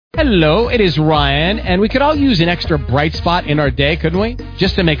Hello, it is Ryan, and we could all use an extra bright spot in our day, couldn't we?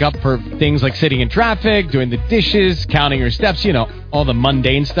 Just to make up for things like sitting in traffic, doing the dishes, counting your steps, all the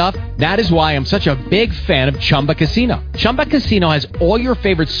mundane stuff. That is why I'm such a big fan of Chumba Casino. Chumba Casino has all your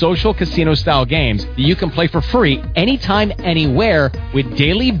favorite social casino-style games that you can play for free anytime, anywhere with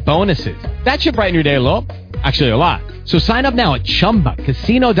daily bonuses. That should brighten your day a little. Actually, a lot. So sign up now at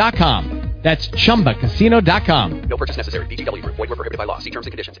ChumbaCasino.com. That's ChumbaCasino.com. No purchase necessary. VGW Group. Void where prohibited by law. See terms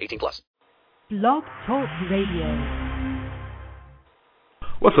and conditions. 18+. Blog Talk Radio.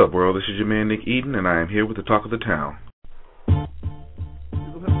 What's up, world? This is your man, Nick Eden, and I am here with the talk of the town.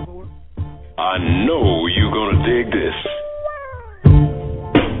 I know you're gonna dig this.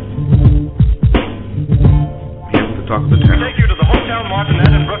 Here with the talk of the town. Take you to the Hotel Martinet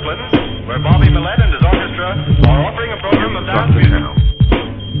in Brooklyn, where Bobby Millett and his orchestra are offering a program of dance music.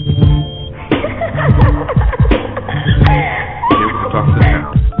 Here with the talk of the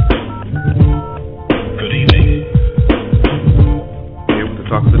town. Good evening. Here with the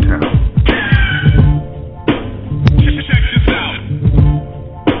talk of the town. Check this out.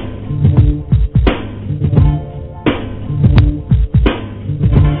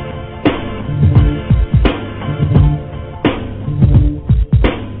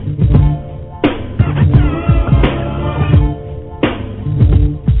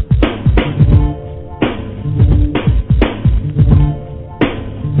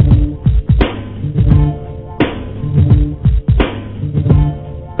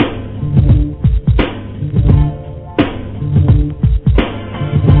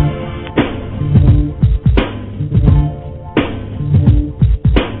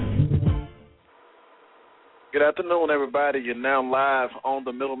 Good afternoon, everybody. You're now live on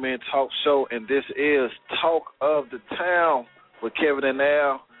the Middleman Talk Show, and this is Talk of the Town with Kevin and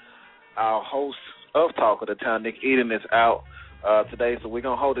Al. Our host of Talk of the Town, Nick Eden, is out today, so we're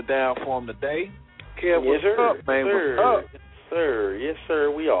going to hold it down for him today. Kev, what's up, man? What's up? Yes, sir. Yes, sir,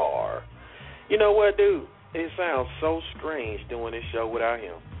 we are. You know what, dude? It sounds so strange doing this show without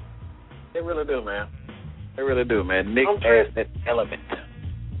him. They really do, man. They really do, man. Nick adds that element.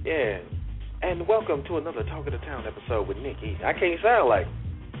 Yeah. And welcome to another Talk of the Town episode with Nick Eden. I can't sound like him.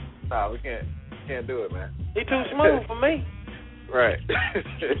 Nah, we can't do it, man. He too smooth for me. Right.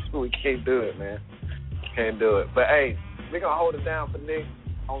 We can't do it, man. Can't do it. But, hey, we're going to hold it down for Nick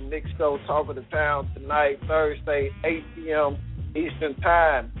on Nick's show, Talk of the Town, tonight, Thursday, 8 p.m. Eastern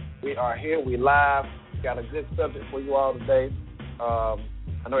Time. We are here. We live. Got a good subject for you all today. I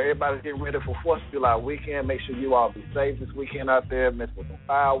know everybody's getting ready for 4th of July weekend. Make sure you all be safe this weekend out there. Miss with some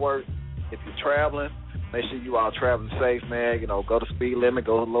fireworks. If you're traveling, make sure you all traveling safe, man. Go the speed limit.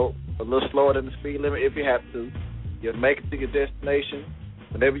 Go a little slower than the speed limit if you have to. You'll make it to your destination.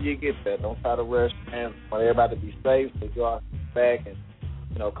 Whenever you get there, don't try to rush, man. Want everybody to be safe so you all come back and,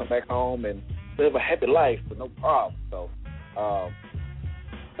 come back home and live a happy life with no problem. So,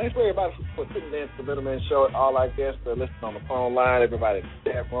 thanks for everybody for tuning in to the Middleman Show. All our guests are listening on the phone line. Everybody in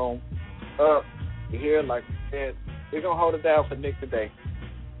the chat room. We're here, like we said. We're going to hold it down for Nick today.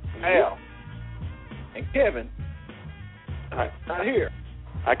 Al and Kevin not here.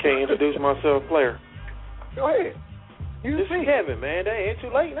 I can't introduce myself, player. Go ahead. This is Kevin, man. They ain't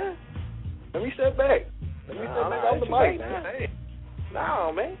too late now. Let me step back. Let me step back on the mic, man.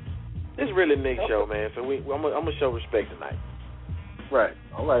 No, man. This is really Nick's show, man. So I'm gonna show respect tonight. Right.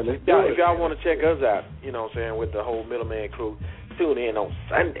 All right. Let's do it. If y'all want to check us out, with the whole Middleman crew, tune in on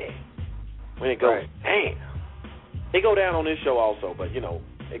Sunday when it goes down. They go down on this show also, but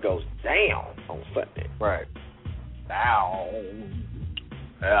it goes down on Sunday. Right. Down.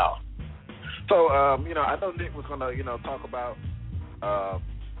 Yeah. So, I know Nick was going to, talk about,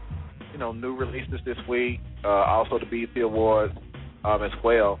 new releases this week, also the BET Awards as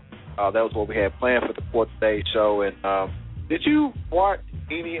well. That was what we had planned for the 4th day show. And did you watch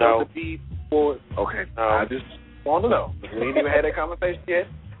any of the BET Awards? Okay. I just want to know. We ain't even had that conversation yet.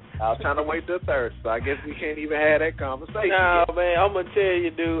 I was trying to wait till 3rd, so I guess we can't even have that conversation. No, man, I'm going to tell you,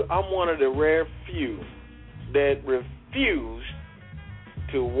 dude, I'm one of the rare few that refuse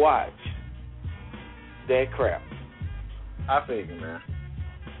to watch that crap. I figure, man.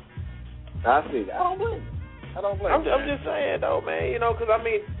 I figure. I don't blame you. I'm just saying, though, man, because,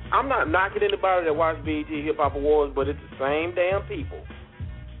 I'm not knocking anybody that watch BET Hip Hop Awards, but it's the same damn people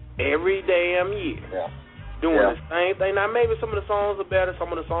every damn year. Yeah. Doing the same thing. Now, maybe some of the songs are better, some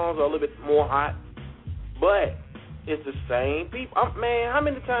of the songs are a little bit more hot, but it's the same people. Man, how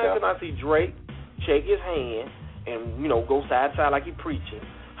many times can I see Drake shake his hand and, go side to side like he preaching?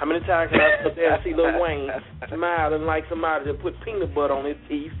 How many times can I sit there and see Lil Wayne smiling like somebody that put peanut butter on his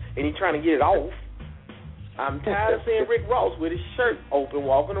teeth and he trying to get it off? I'm tired of seeing Rick Ross with his shirt open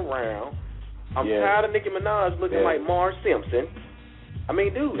walking around. I'm tired of Nicki Minaj looking like Marge Simpson. I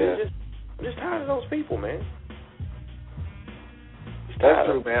mean, dude, I'm just tired of those people, man. That's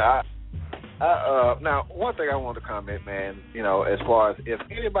true, man. Now, one thing I want to comment, man, you know, as far as if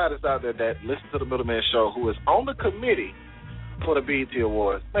anybody's out there that listens to the Middleman Show who is on the committee for the BET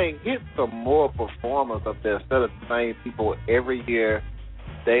Awards, man, get some more performers up there instead of the same people every year,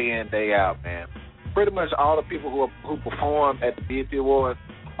 day in, day out, man. Pretty much all the people who perform at the BET Awards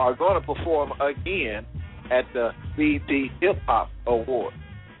are going to perform again at the BET Hip Hop Awards.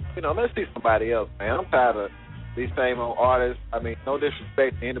 You know, let's see somebody else, man. I'm tired of these same old artists. I mean, no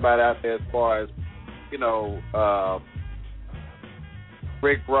disrespect to anybody out there as far as, you know,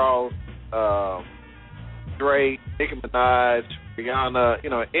 Rick Ross, Drake, Nicki Minaj, Rihanna, you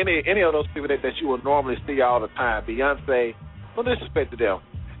know, any of those people that you will normally see all the time. Beyonce, no disrespect to them.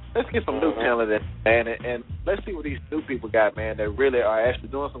 Let's get some new talent in, man, and let's see what these new people got, man, that really are actually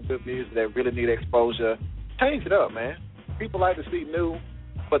doing some good music, that really need exposure. Change it up, man. People like to see new,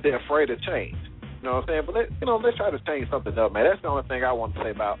 but they're afraid to change. You know what I'm saying? But let's try to change something up, man. That's the only thing I want to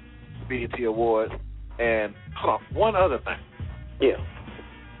say about the BET Awards. And hold on, one other thing.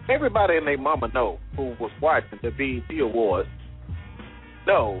 Yeah. Everybody and their mama know who was watching the BET Awards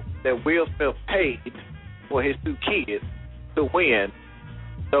know that Will Smith paid for his two kids to win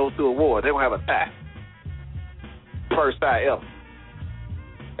those two awards. They don't have a tie. First tie ever.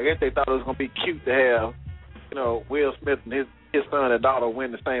 I guess they thought it was going to be cute to have, you know, Will Smith and his son and daughter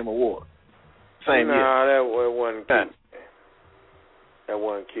win the same award. Same year. That wasn't cute. That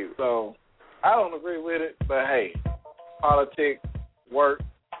wasn't cute. So, I don't agree with it, but hey, politics work.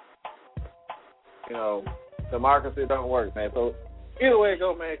 You know, democracy don't work, man. So, either way it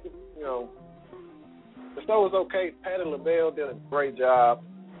go, man, you know, the show was okay. Patti LaBelle did a great job.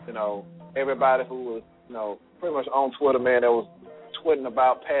 You know, everybody who was, you know, pretty much on Twitter, man, that was tweeting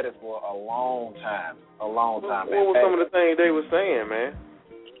about Patti for a long time. What was some of the things they were saying, man?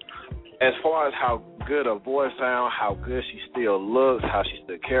 As far as how good her voice sounds, how good she still looks, how she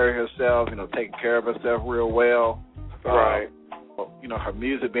still carry herself, you know, taking care of herself real well. Right. You know, her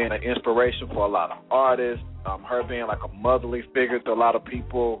music being an inspiration for a lot of artists, her being like a motherly figure to a lot of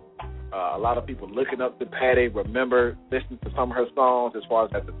people. A lot of people looking up to Patti, remember listening to some of her songs as far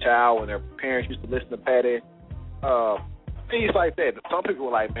as a child when their parents used to listen to Patti. Things like that. Some people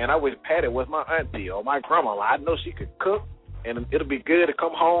were like, man, I wish Patti was my auntie or my grandma. I know she could cook, and it'll be good to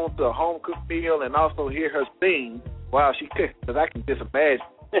come home to a home-cooked meal and also hear her sing while she cooks. Because I can just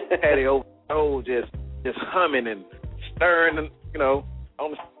imagine Patti over the stove just humming and stirring, and, you know,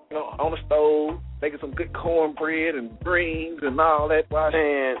 on the stove, making some good cornbread and greens and all that.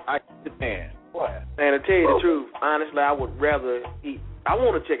 Man, what? Man, to tell you the truth, honestly, I would rather eat. I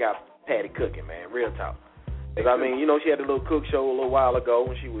want to check out Patti cooking, man. Real talk. Because I mean, you know, she had a little cook show a little while ago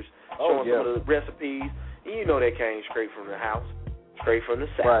when she was showing some of the recipes. And you know, they came straight from the house, straight from the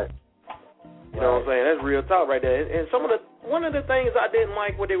South. Right. You know what I'm saying? That's real talk right there. And one of the things I didn't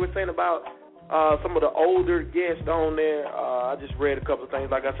like what they were saying about some of the older guests on there. I just read a couple of things.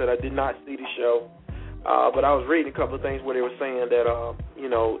 Like I said, I did not see the show. But I was reading a couple of things where they were saying that, you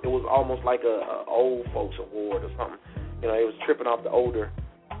know, it was almost like a old folks award or something. You know, it was tripping off the older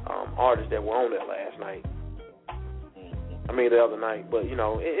artists that were on there last night. The other night. But, you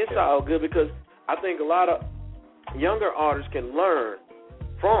know, it's all good because I think a lot of younger artists can learn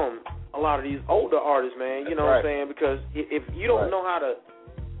from a lot of these older artists, man. You know what I'm saying? Because if you don't know how to,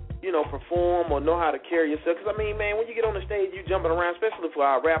 you know, perform or know how to carry yourself, because, I mean, man, when you get on the stage, you jumping around, especially for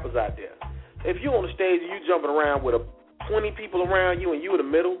our rappers out there. If you're on the stage and you jumping around with 20 people around you and you in the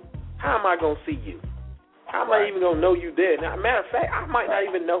middle, how am I going to see you? How am I even going to know you there? Now, matter of fact, I might not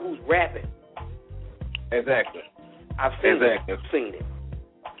even know who's rapping. Exactly. I've seen it.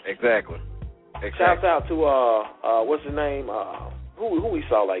 Exactly. Shouts out to, what's his name? Who we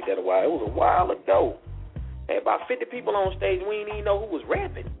saw like that a while. It was a while ago. Had about 50 people on stage. We didn't even know who was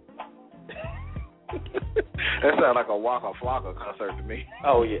rapping. That sounds like a Waka Flocka concert to me.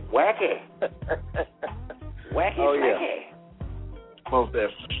 Oh, yeah. Wacky. Wacky. Oh, yeah. Most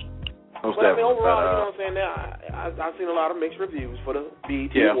definitely. But I mean, overall, you know what I'm saying? Now, I've seen a lot of mixed reviews for the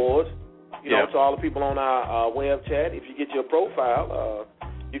BET Awards. You know, to all the people on our web chat, if you get your profile,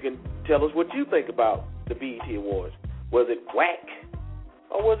 you can tell us what you think about the BET Awards. Was it whack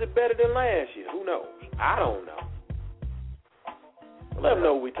or was it better than last year? Who knows? I don't know. Let them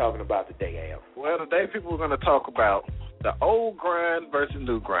know what we're talking about today, Al. Well, today people are going to talk about the old grind versus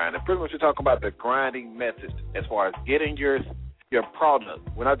new grind. And pretty much we're talking about the grinding method as far as getting your product.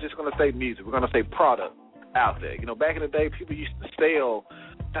 We're not just going to say music. We're going to say product out there. You know, back in the day, people used to sell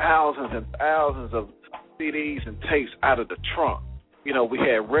thousands and thousands of CDs and tapes out of the trunk. You know, we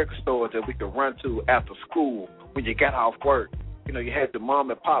had record stores that we could run to after school when you got off work. You know, you had the mom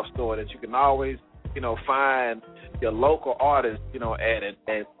and pop store that you can always, you know, find your local artists, you know, at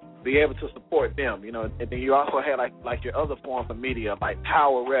and be able to support them, you know. And then you also had like your other forms of media, like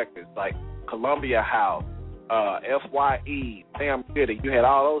Tower Records, like Columbia House, FYE, Sam City. You had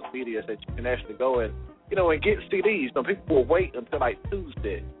all those medias that you can actually go and, you know, and get CDs. So people will wait until like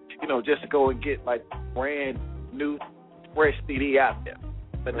Tuesday, you know, just to go and get like brand new, fresh CD out there.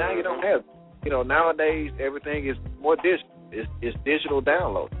 But now you don't have, you know, nowadays everything is more digital. It's digital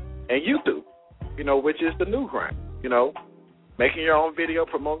download. And YouTube, you know, which is the new grind, you know, making your own video,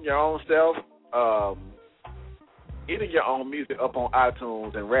 promoting your own self, getting your own music up on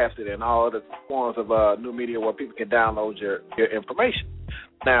iTunes and Rhapsody and all other forms of new media where people can download your information.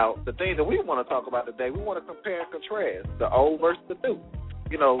 Now, the thing that we want to talk about today, we want to compare and contrast the old versus the new.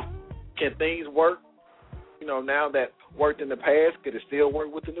 You know, can things work, you know, now that worked in the past? Could it still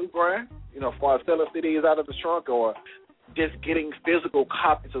work with the new grind? You know, as far as selling CDs out of the trunk or just getting physical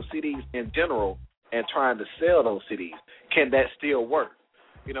copies of CDs in general and trying to sell those CDs, can that still work?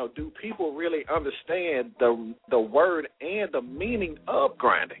 You know, do people really understand the word and the meaning of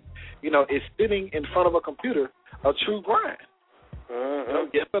grinding? You know, is sitting in front of a computer a true grind? You know,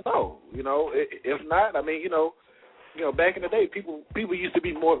 yes or no? You know, if not, I mean, you know, back in the day, people used to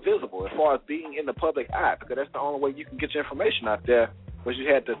be more visible as far as being in the public eye, because that's the only way you can get your information out there. Was you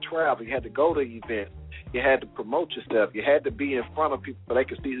had to travel, you had to go to events, you had to promote yourself, you had to be in front of people so they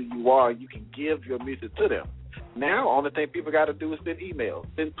could see who you are, and you can give your music to them. Now, only thing people got to do is send emails,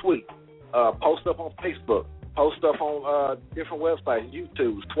 send tweets, post stuff on Facebook, post stuff on different websites,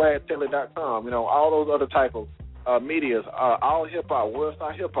 YouTube, swagtelly.com, you know, all those other type of medias, all hip-hop,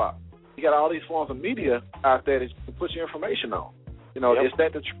 Worldstar Hip-Hop. You got all these forms of media out there that you can put your information on. You know, Is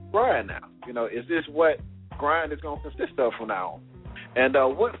that the true grind now? You know, is this what grind is going to consist of from now on? And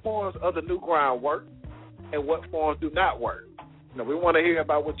what forms of the new grind work and what forms do not work? You know, we want to hear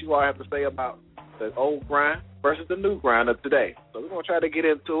about what you all have to say about the old grind versus the new grind of today. So we're going to try to get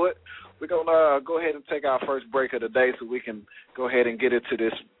into it. We're going to go ahead and take our first break of the day so we can go ahead and get into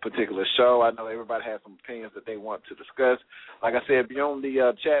this particular show. I know everybody has some opinions that they want to discuss. Like I said, if you're on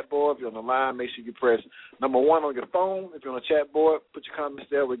the chat board, if you're on the line, make sure you press number 1 on your phone. If you're on the chat board, put your comments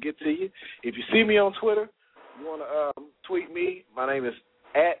there. We'll get to you. If you see me on Twitter, you want to tweet me, my name is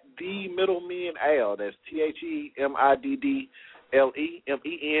 @TheMiddlemanAL. That's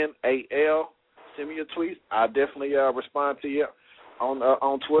TheMiddleMenAL. Send me your tweets. I'll definitely respond to you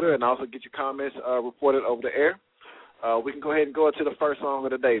on Twitter and also get your comments reported over the air. We can go ahead and go into the first song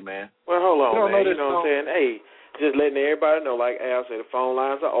of the day, man. Well, hold on, man. You know what I'm saying? Hey, just letting everybody know, like Al said, the phone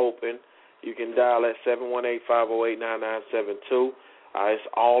lines are open. You can dial at 718-508-9972. It's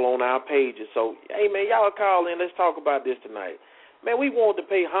all on our pages. So, hey, man, y'all call in. Let's talk about this tonight. Man, we wanted to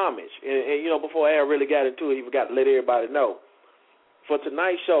pay homage. And you know, before Al really got into it, he forgot to let everybody know. For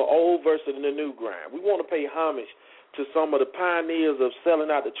tonight's show, old versus the new grind, we want to pay homage to some of the pioneers of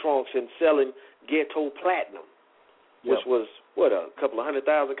selling out the trunks and selling Ghetto Platinum, which was, a couple of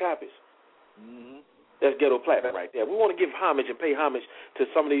 100,000 copies? Mm-hmm. That's Ghetto Platinum right there. We want to give homage and pay homage to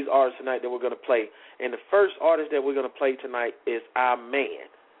some of these artists tonight that we're going to play. And the first artist that we're going to play tonight is our man,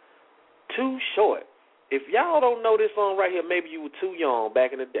 Too Short. If y'all don't know this song right here, maybe you were too young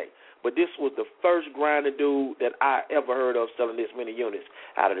back in the day. But this was the first grinding dude that I ever heard of selling this many units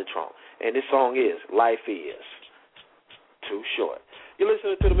out of the trunk. And this song is Life Is Too Short. You're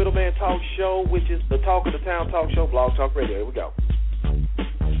listening to the Middleman Talk Show, which is the Talk of the Town Talk Show, Blog Talk Radio. Here we go.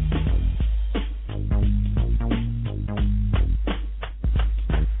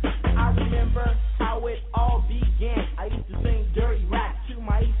 I remember how it all began. I used to sing dirty rap to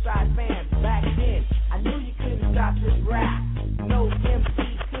my Eastside fans back then. I knew you couldn't stop this rap. No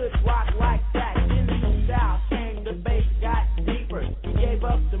MC could rock like that. In the style came the bass got deeper. You gave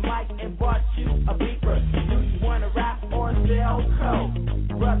up the mic and bought you a beeper. Do you wanna rap or sell coke?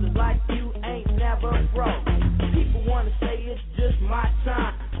 Brothers like you ain't never broke. People wanna say it's just my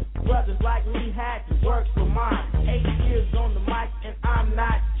time. Brothers like me had to work for mine. 8 years on the mic and I'm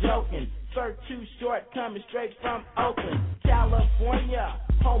not joking. Sir Too Short coming straight from Oakland, California,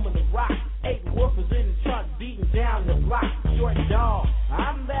 home of the rock. 8 woofers in the trunk beating down the block. Short dog,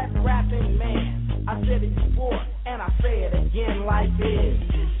 I'm that rapping man. I said it before and I say it again. Life is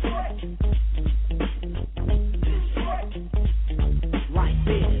short. Life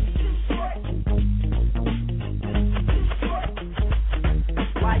is short.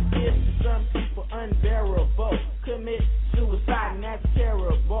 Life is to some people unbearable. Commit suicide and that's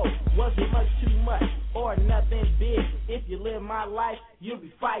terrible. Was it much too much or nothing big? If you live my life, you'll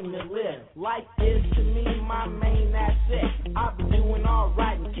be fighting to live. Life is to me my main asset. I've been doing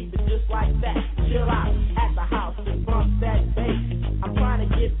alright and keep it just like that. Chill out at the house and bump that bass. I'm trying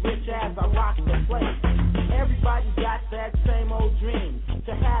to get rich as I rock the place. Everybody got that same old dream,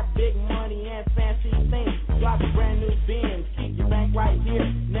 to have big money and fancy things. Got a brand new Benz, keep your bank right here.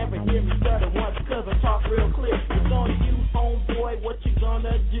 Never hear me stutter once cause I talk real clear. It's on you, homeboy, what you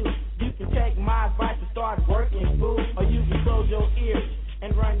gonna do? You can take my advice and start working, fool, or you can close your ears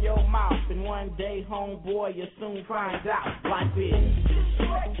and run your mouth. And one day, homeboy, you'll soon find out like this.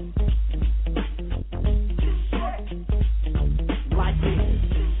 Like this.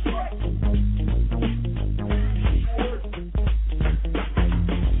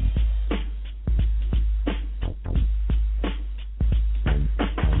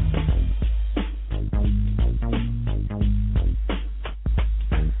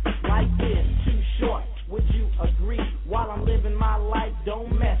 While I'm living my life,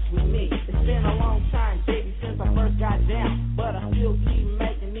 don't mess with me. It's been a long time, baby, since I first got down, but I still keep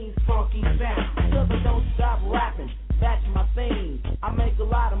making these funky sounds. Cause I don't stop rapping, that's my thing. I make a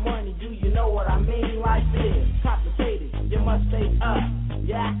lot of money, do you know what I mean? Life is complicated, you must stay up.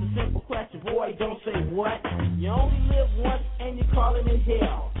 You ask a simple question, boy, don't say what. You only live once and you're calling it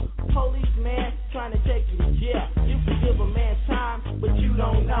hell. Policeman trying to take you to jail. You can give a man time, but you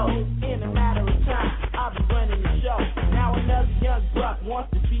don't know. In a matter of time, I'll be running the show. Now another young buck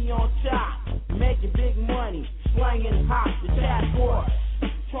wants to be on top, making big money, slanging hot. The task force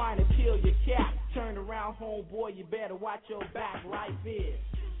trying to kill your cap. Turn around, homeboy, you better watch your back. Life is.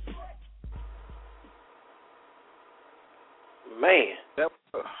 Man,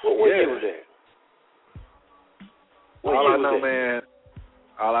 what year was that? All I know, man.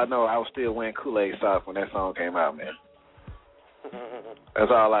 All I know, I was still wearing Kool-Aid socks when that song came out, man.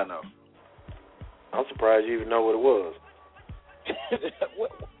 That's all I know. I'm surprised you even know what it was.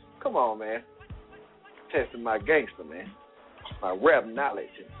 Come on, man. Testing my gangster, man. My rap knowledge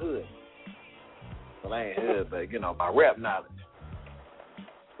and hood. Well, I ain't hood, but, you know, my rap knowledge.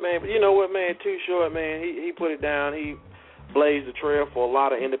 Man, but you know what, man? Too Short, man, he put it down. He blazed the trail for a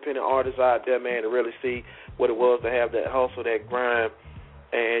lot of independent artists out there, man, to really see what it was to have that hustle, that grind,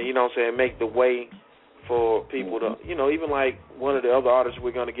 and, you know what I'm saying, make the way for people to, you know, even like one of the other artists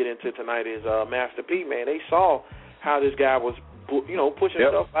we're going to get into tonight is Master P, man. They saw how this guy was, you know, pushing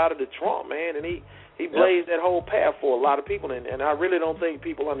stuff out of the trunk, man, and he blazed that whole path for a lot of people, and I really don't think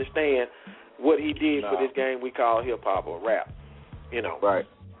people understand what he did for this game we call hip-hop or rap, you know. Right.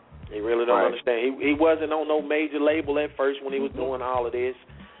 They really don't understand. He wasn't on no major label at first when he was doing all of this,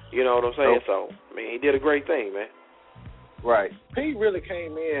 you know what I'm saying? So, I mean, he did a great thing, man. Right. P really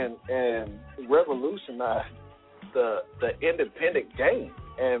came in and revolutionized the independent game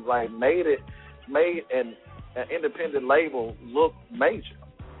and like made an independent label look major.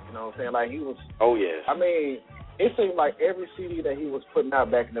 You know what I'm saying? Like he was. Oh yes. I mean, it seemed like every CD that he was putting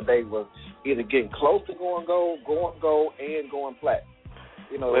out back in the day was either getting close to going gold, and going plat.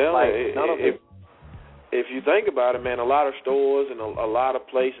 You know, well, like if you think about it, man, a lot of stores and a lot of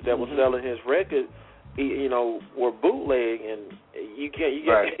places that were selling his record, you know, were bootleg, and you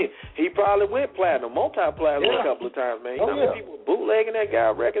he probably went platinum, multi-platinum a couple of times, man. You know how many people were bootlegging that guy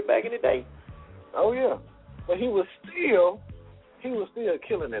record back in the day? Oh yeah, but he was still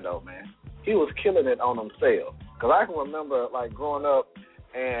killing it though, man. He was killing it on himself. Cause I can remember like growing up,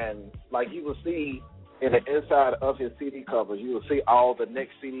 and like you would see in the inside of his CD covers, you would see all the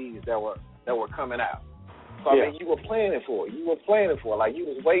next CDs that were coming out. So I mean, you were planning for it. Like you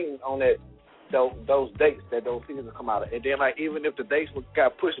was waiting on that. Those dates that those CDs would come out of. And then, like, even if the dates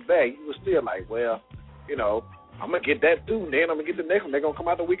got pushed back, you were still like, well, you know, I'm going to get that too, and then I'm going to get the next one. They're going to come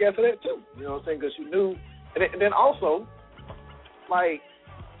out the week after that too. You know what I'm saying? Because you knew. And then also, like,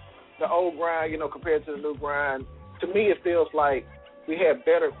 the old grind, you know, compared to the new grind, to me it feels like we had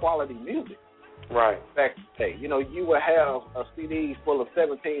better quality music. Right. Back in the day. You know, you would have a CD full of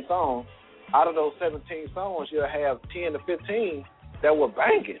 17 songs. Out of those 17 songs, you'll have 10 to 15 that were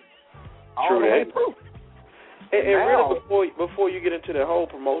banging. True that. And now, really, before you get into the whole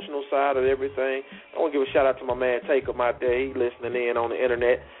promotional side of everything, I want to give a shout out to my man Taker out there. He's listening in on the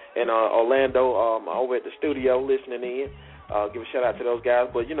internet, and Orlando over at the studio listening in. Give a shout out to those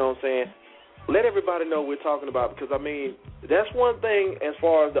guys. But you know what I'm saying? Let everybody know what we're talking about, because I mean that's one thing as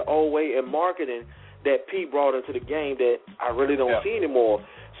far as the old way and marketing that P brought into the game that I really don't see anymore.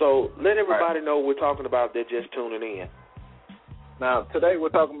 So let everybody know what we're talking about. They're just tuning in. Now, today we're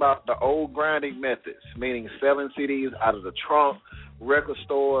talking about the old grinding methods, meaning selling CDs out of the trunk, record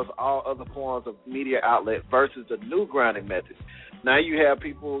stores, all other forms of media outlet versus the new grinding methods. Now you have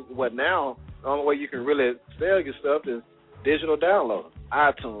people, now the only way you can really sell your stuff is digital download,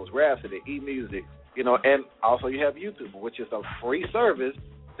 iTunes, Rhapsody, eMusic, you know, and also you have YouTube, which is a free service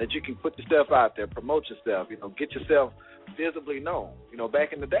that you can put your stuff out there, promote yourself, you know, get yourself visibly known. You know,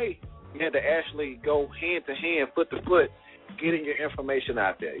 back in the day, you had to actually go hand to hand, foot to foot, getting your information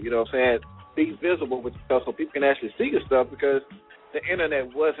out there. You know what I'm saying? Be visible with yourself so people can actually see your stuff, because the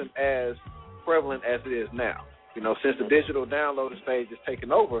internet wasn't as prevalent as it is now. You know, since the digital downloading stage is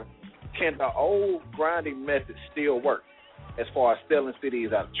taking over, can the old grinding method still work as far as selling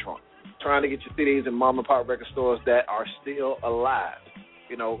CDs out of the trunk? Trying to get your CDs in mom and pop record stores that are still alive.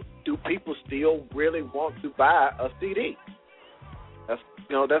 You know, do people still really want to buy a CD?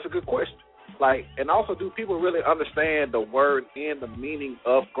 That's a good question. Like, and also, do people really understand the word and the meaning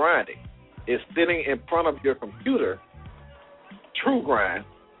of grinding? Is sitting in front of your computer true grind,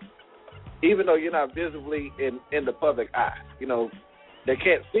 even though you're not visibly in the public eye? You know, they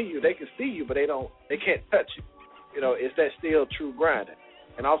can't see you. They can see you, but they can't touch you. You know, is that still true grinding?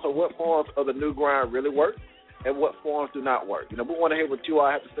 And also, what forms of the new grind really work, and what forms do not work? You know, we want to hear what you all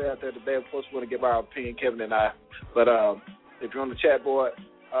have to say out there today. Of course, we want to give our opinion, Kevin and I. But if you're on the chat board,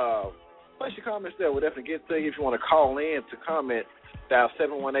 place your comments there. We'll definitely get to you. If you want to call in to comment, dial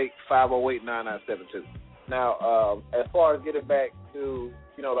 718-508-9972. Now, as far as getting back to,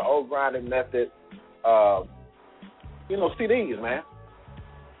 you know, the old grinding method, you know, CDs, man.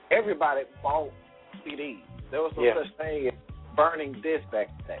 Everybody bought CDs. There was no such thing as burning discs back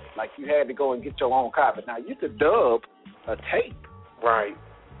in the day. Like, you had to go and get your own copy. Now, you could dub a tape. Right.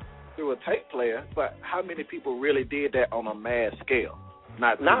 Through a tape player, but how many people really did that on a mass scale?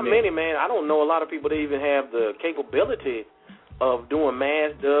 Not many, man. I don't know a lot of people that even have the capability of doing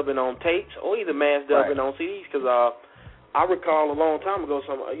mass dubbing on tapes or either mass dubbing on CDs. Because I recall a long time ago,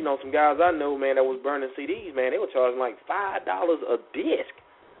 some guys I know, man, that was burning CDs, man. They were charging like $5 a disc.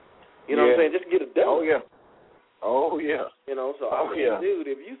 You know what I'm saying? Just to get a dub. Oh yeah. You know, so I mean, dude,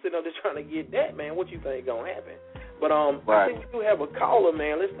 if you sitting up there trying to get that, man, what you think gonna happen? But I think we do have a caller,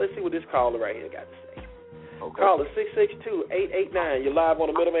 man. Let's see what this caller right here got to say. Okay. Caller 662-889. You're live on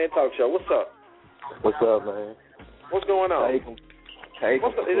the Middleman Talk Show. What's up? What's up, man? What's going on? Takum.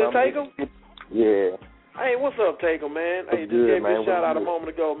 Is it Takum? Yeah. Hey, what's up, Takum, man? Hey, just gave me a shout out a moment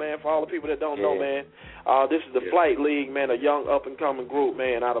ago, man, for all the people that don't know, man. This is the Flight League, man, a young up-and-coming group,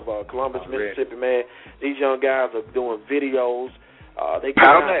 man, out of Columbus, Mississippi, man. These young guys are doing videos. They're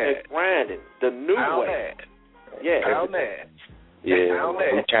grinding the new way. Yeah.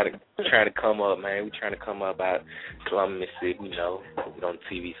 We trying to come up, man. We trying to come up out Columbus, Mississippi, you know, get on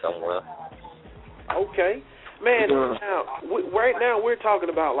TV somewhere. Okay. Man, now, right now we're talking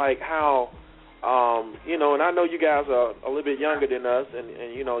about, like, how, you know, and I know you guys are a little bit younger than us,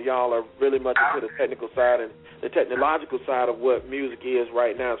 and you know, y'all are really much into the technical side and the technological side of what music is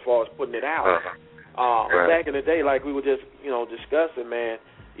right now as far as putting it out. Back in the day, like we were just, you know, discussing, man,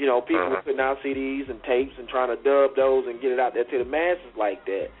 you know, people were putting out CDs and tapes and trying to dub those and get it out there to the masses like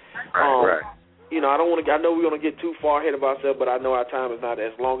that. You know, I know we're going to get too far ahead of ourselves, but I know our time is not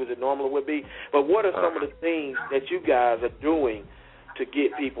as long as it normally would be. But what are some of the things that you guys are doing to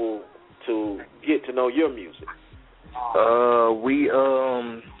get people to get to know your music?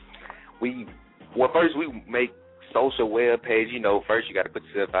 First we make social web page. You know, first you got to put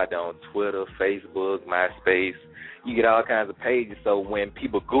yourself out there on Twitter, Facebook, MySpace. You get all kinds of pages, so when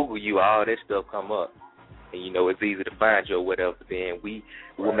people Google you, all that stuff come up. And, you know, it's easy to find you or whatever. Then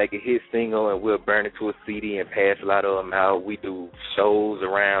we'll make a hit single and we'll burn it to a CD and pass a lot of them out. We do shows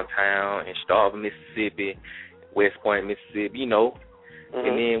around town in Starville, Mississippi, West Point, Mississippi, you know.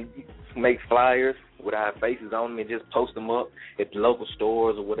 And then we make flyers with our faces on them and just post them up at the local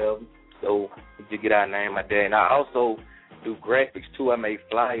stores or whatever. So we just get our name out there. And I also do graphics, too. I make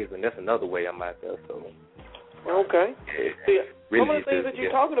flyers, and that's another way I'm out there. So. Okay. See, some of the things that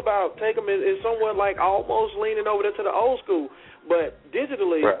you're talking about, Takum, is somewhat like almost leaning over there to the old school. But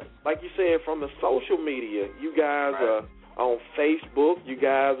digitally, like you said, from the social media, you guys are on Facebook. You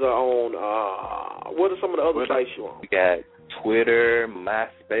guys are on, what are some of the other sites you're on? We got Twitter,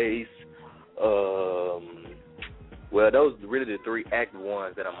 MySpace. Well, those are really the three active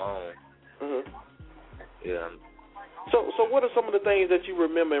ones that I'm on. Yeah. So what are some of the things that you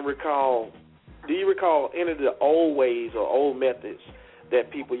remember and recall? Do you recall any of the old ways or old methods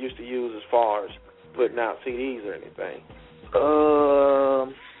that people used to use as far as putting out CDs or anything?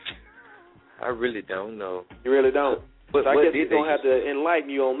 I really don't know. You really don't? But I guess you're going to have to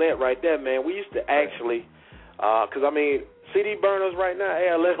enlighten you on that right there, man. We used to actually, because, I mean, CD burners right now, hey,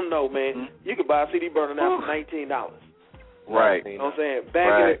 I let them know, man, you could buy a CD burner now for $19. Right. You know what I'm saying?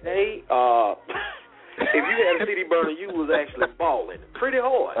 Back in the day, if you had a CD burner, you was actually balling pretty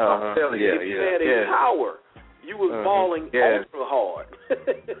hard. If you had a tower, you was balling ultra hard.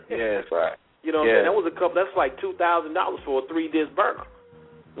 Yes, right. You know what I'm saying? That was that's like $2,000 for a 3-disc burner.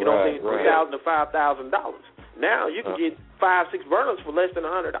 You know what I'm saying? $3,000 to $5,000. Now you can get 5-6 burners for less than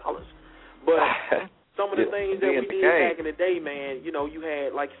 $100. But some of the things that we did back in the day, man, you know, you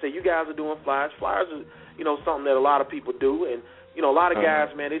had, like you said, you guys are doing flyers. Flyers are, you know, something that a lot of people do. And, you know, a lot of guys,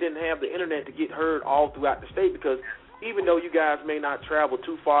 man, they didn't have the internet to get heard all throughout the state because even though you guys may not travel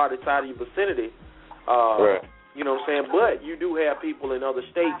too far outside of your vicinity, you know what I'm saying, but you do have people in other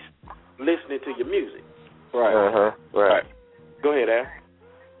states listening to your music. Right. Right. Go ahead, Al.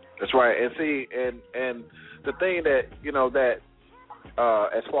 That's right. And see, and the thing that, you know, that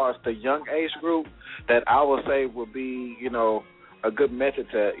as far as the young age group, that I would say would be, you know, a good method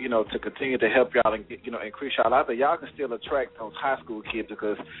to, you know, to continue to help y'all and, you know, increase y'all out there. Y'all can still attract those high school kids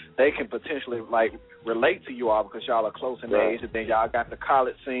because they can potentially, like, relate to you all because y'all are close in age. And then y'all got the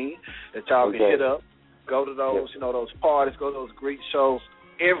college scene that y'all can hit up, go to those, you know, those parties, go to those Greek shows.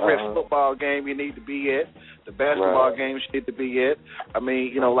 Every football game you need to be at, the basketball games you need to be at. I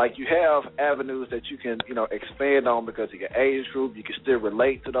mean, you know, like you have avenues that you can, you know, expand on because of your age group. You can still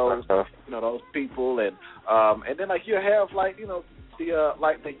relate to those, you know, those people, and then like you have like, you know, the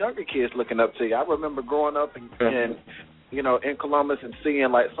like the younger kids looking up to you. I remember growing up and you know, in Columbus and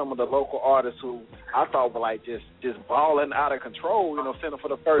seeing like some of the local artists who I thought were like just balling out of control, you know, singing for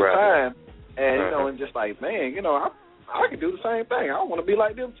the first time, and you know, and just like, man, you know, I can do the same thing. I want to be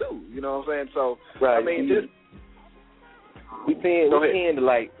like them too. You know what I'm saying? So I mean, we tend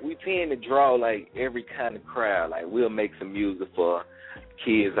to draw like every kind of crowd. Like we'll make some music for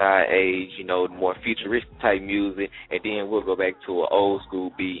kids our age, you know, more futuristic type music, and then we'll go back to an old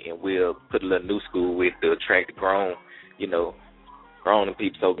school beat and we'll put a little new school with to attract the grown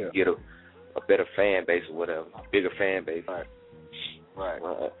people so we can get a better fan base or whatever, bigger fan base. Right.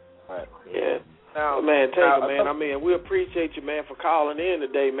 Yeah. Now, man, man. I mean, we appreciate you, man, for calling in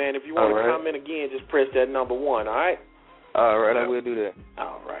today, man. If you want to comment again, just press that number 1, all right? All right, I will do that.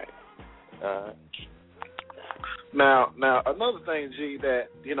 All right. Now, another thing, G, that,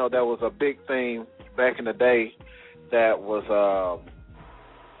 you know, that was a big thing back in the day that was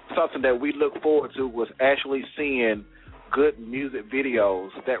something that we look forward to was actually seeing good music videos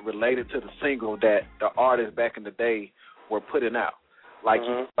that related to the single that the artists back in the day were putting out. Like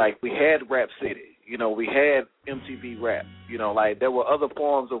we had Rap City, you know, we had MTV Rap, you know, like there were other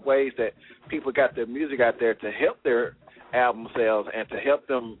forms of ways that people got their music out there to help their album sales and to help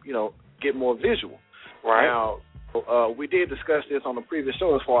them, you know, get more visual. Right. Now, we did discuss this on the previous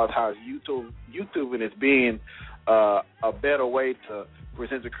show as far as how YouTubing is being a better way to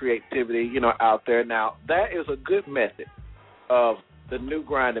present the creativity, you know, out there. Now, that is a good method of the new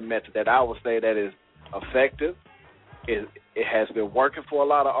grinding method that I would say that is effective. It has been working for a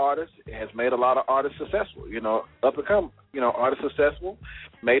lot of artists. It has made a lot of artists successful, you know, up-and-come, you know, artists successful,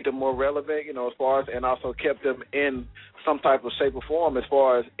 made them more relevant, you know, as far as, and also kept them in some type of shape or form as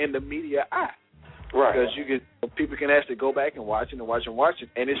far as in the media eye. Right. Because people can actually go back and watch it,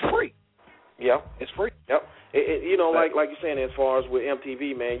 and it's free. Yeah. It's free. Yep. You know, like you're saying, as far as with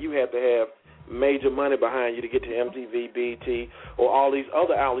MTV, man, you have to have major money behind you to get to MTV, BET, or all these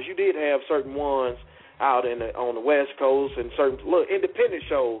other outlets. You did have certain ones out on the West Coast and certain independent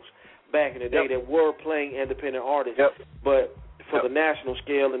shows back in the day that were playing independent artists. But for the national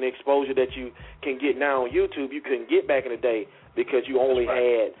scale and the exposure that you can get now on YouTube, you couldn't get back in the day because you only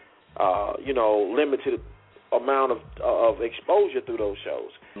had, you know, limited amount of exposure through those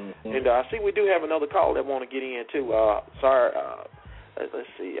shows. And I see we do have another call that want to get in too. Sorry, let's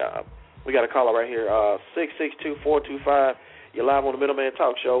see. We got a caller right here, 662-425. You're live on the Middleman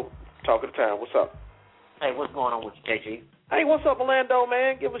Talk Show. Talk of the Town. What's up? Hey, what's going on with you, KG? Hey, what's up, Orlando,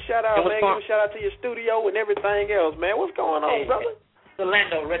 man? Give a shout-out, man. Give a shout-out to your studio and everything else, man. What's going on, brother?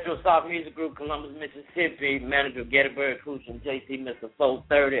 Orlando, Retro Soft Music Group, Columbus, Mississippi, manager of Gettysburg Crucian, JC Mr.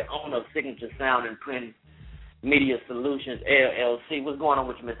 430, owner of Signature Sound and Print Media Solutions, LLC. What's going on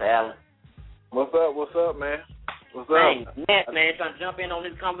with you, Mr. Allen? What's up, man? What's up? Man, trying to jump in on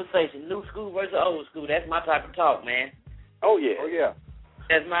this conversation. New school versus old school. That's my type of talk, man. Oh, yeah.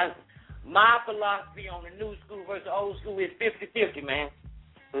 That's my philosophy on the new school versus old school is 50-50, man.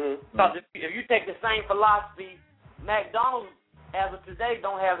 Because if you take the same philosophy, McDonald's, as of today,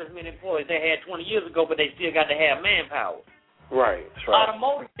 don't have as many employees they had 20 years ago, but they still got to have manpower. Right.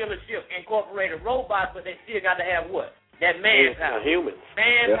 Automotive dealership incorporated robots, but they still got to have what? That manpower. Humans.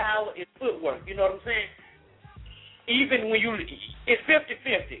 Manpower is footwork. You know what I'm saying? Even when it's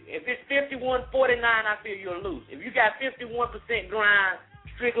 50-50. If it's 51-49, I feel you'll lose. If you got 51% grind,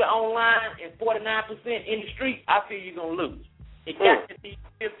 strictly online, and 49% in the street, I feel you're going to lose. It got to be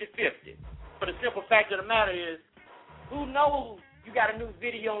 50-50. for the simple fact of the matter is, who knows you got a new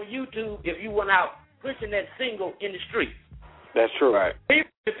video on YouTube if you went out pushing that single in the street? That's true. Right.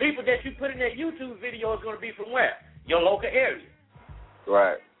 The people that you put in that YouTube video is going to be from where? Your local area.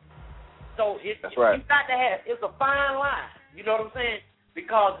 Right. So That's right. You got to have, it's a fine line. You know what I'm saying?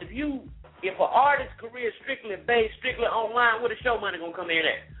 Because if an artist's career is strictly based, strictly online, where the show money going to come in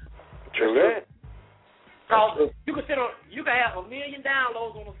at? True that. Because you can have 1 million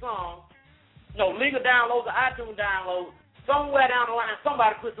downloads on a song, legal downloads or iTunes downloads. Somewhere down the line,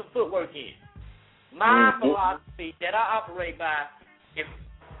 somebody put some footwork in. My philosophy that I operate by, if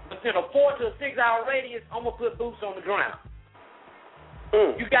within a 4 to 6 hour radius, I'm gonna put boots on the ground.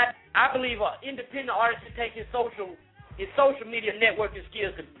 I believe an independent artist should take his social media networking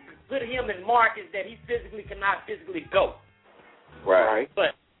skills to put him in markets that he physically cannot physically go. Right.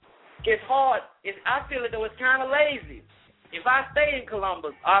 But it's hard. I feel it though. It's kind of lazy. If I stay in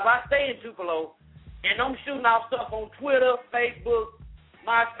Columbus or if I stay in Tupelo, and I'm shooting off stuff on Twitter, Facebook,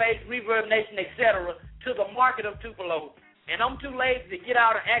 MySpace, Reverb Nation, etc., to the market of Tupelo, and I'm too lazy to get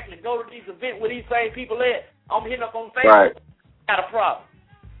out and actually go to these events where these same people at, I'm hitting up on Facebook, got a problem.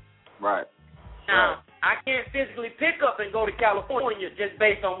 Right. Now, I can't physically pick up and go to California just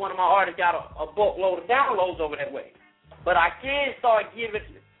based on one of my artists got a boatload of downloads over that way. But I can start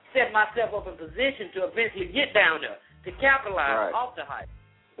set myself up in position to eventually get down there, to capitalize off the hype.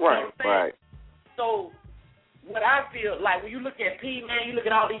 You know what I'm saying? Right. So, what I feel like when you look at P-Man, you look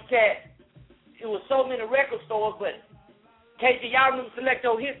at all these cats, it was so many record stores, but Casey, y'all remember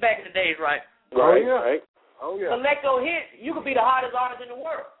Selecto Hit back in the days, right? Right. Oh, yeah. Selecto Hit, you could be the hottest artist in the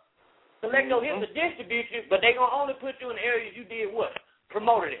world. Selecto Hit will distribute you, but they're going to only put you in the areas you did what?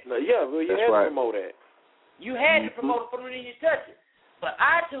 Promoted it. Yeah, well, you had to promote it. You had to promote it from when you touch it. But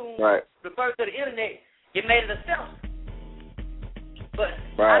iTunes, refers to the internet, it made it accessible. But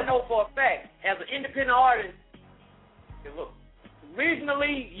I know for a fact, as an independent artist,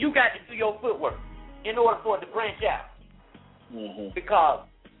 regionally, you got to do your footwork in order for it to branch out. Because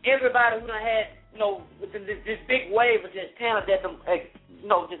everybody who done had, within this big wave of just talent that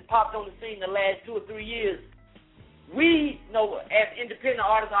just popped on the scene the last 2 or 3 years, we as independent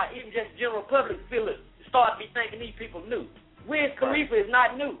artists or even just general public start to be thinking these people new. Wiz Khalifa is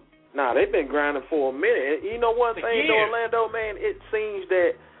not new. Nah, they've been grinding for a minute. And you know one thing, though, Orlando, man, it seems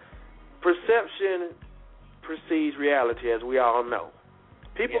that perception precedes reality, as we all know.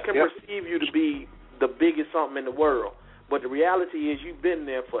 People can perceive you to be the biggest something in the world, but the reality is you've been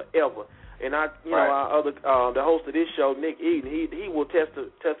there forever. And the host of this show, Nick Eden, he will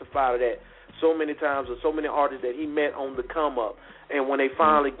testify to that so many times with so many artists that he met on the come up. And when they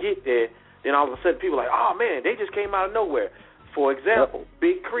finally get there, then all of a sudden people are like, oh man, they just came out of nowhere. For example,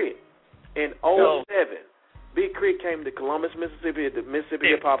 Big Crit in 2007. Big Crit came to Columbus, Mississippi at the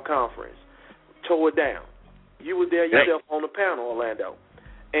Mississippi Hip Hop Conference, tore it down. You were there yourself on the panel, Orlando.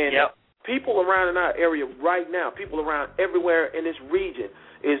 And people around in our area right now, people around everywhere in this region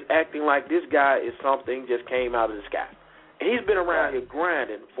is acting like this guy is something just came out of the sky. And he's been around here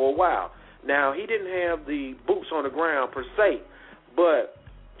grinding for a while. Now, he didn't have the boots on the ground per se, but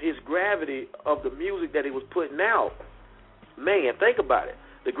his gravity of the music that he was putting out, man, think about it.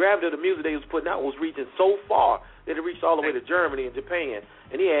 The gravity of the music that he was putting out was reaching so far that it reached all the way to Germany and Japan.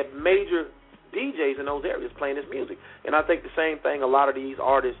 And he had major DJs in those areas playing his music. And I think the same thing a lot of these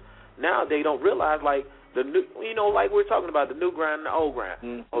artists now, they don't realize, like the new, like we're talking about, the new grind and the old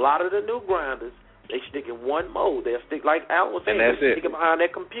grind. A lot of the new grinders, they stick in one mode. They'll stick, like Alan was saying, they stick behind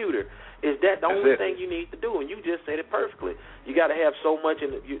that computer. Is that the only thing you need to do? And you just said it perfectly. You got to have so much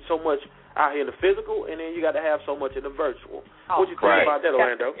out here in the physical, and then you got to have so much in the virtual. What you think about that,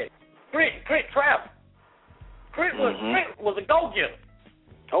 Orlando? Crit travel. Crit was a go-getter.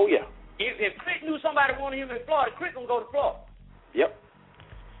 Oh yeah. If Crit knew somebody wanted him in Florida, Crit gonna go to Florida. Yep.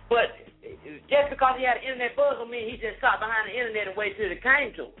 But just because he had an internet buzz on me, he just sat behind the internet and waited till it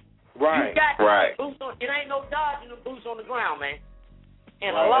came to him. Right. You got boots on. It ain't no dodging the boots on the ground, man.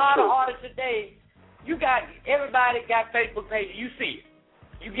 And a lot of artists today, everybody got Facebook pages. You see it.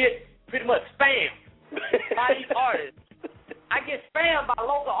 You get pretty much spammed by these artists. I get spammed by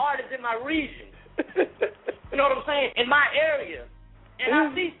local artists in my region. You know what I'm saying? In my area. And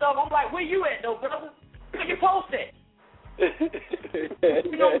I see stuff. I'm like, where you at, though, brother? Where you post at?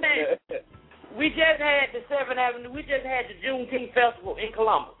 You know what I'm saying? We just had the 7th Avenue. We just had the Juneteenth Festival in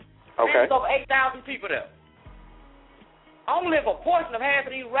Columbus. Okay. There's over 8,000 people there. Only if a portion of half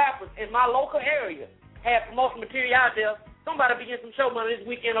of these rappers in my local area have promotion material out there, somebody be getting some show money this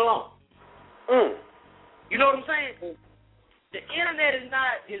weekend alone. You know what I'm saying? the internet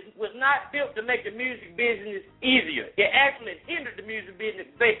was not built to make the music business easier. It actually hindered the music business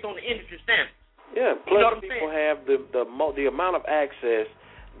based on the industry standards. Yeah, plus people have the amount of access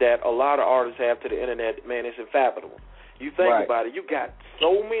that a lot of artists have to the internet, man, it's unfathomable. You think about it, you got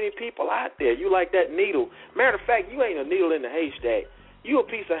so many people out there. You like that needle. Matter of fact, you ain't a needle in the haystack. You a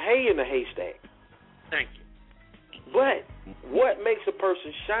piece of hay in the haystack. Thank you. But what makes a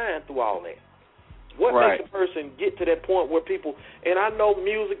person shine through all that? What makes a person get to that point where people, and I know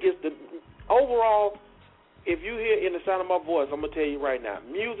music is the, overall, if you hear in the sound of my voice, I'm going to tell you right now,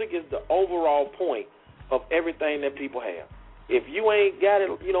 music is the overall point of everything that people have. If you ain't got it,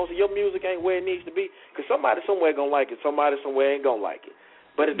 so your music ain't where it needs to be, because somebody somewhere going to like it, somebody somewhere ain't going to like it.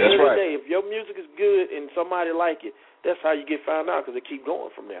 But at the end of the day, if your music is good and somebody like it, that's how you get found out, because it keep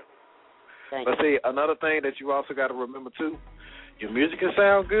going from there. But see, another thing that you also got to remember, too, your music can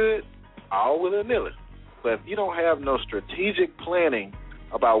sound good, all willy-nilly. But if you don't have no strategic planning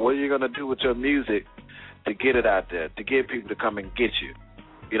about what you're going to do with your music to get it out there, to get people to come and get you,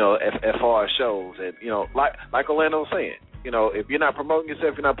 as far as shows. And, like Orlando was saying, if you're not promoting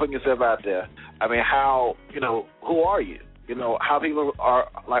yourself, you're not putting yourself out there, I mean, how, who are you? How people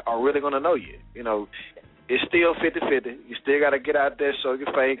are really going to know you? It's still 50-50. You still got to get out there, show your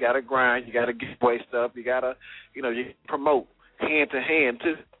face, you got to grind, you got to give away stuff, you got to, you promote hand to hand,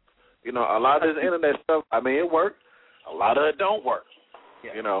 too. A lot of this internet stuff, I mean, it works. A lot of it don't work,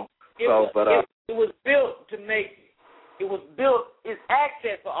 It was built to make, it's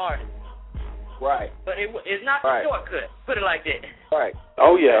access for artists. Right. But it's not the shortcut. Put it like that. Right.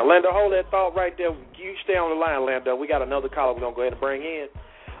 Oh, yeah. Orlando, hold that thought right there. You stay on the line, Orlando. We got another caller we're going to go ahead and bring in.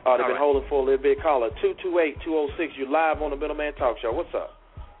 They've been holding for a little bit. Caller 228-206. You're live on the Middleman Talk Show. What's up?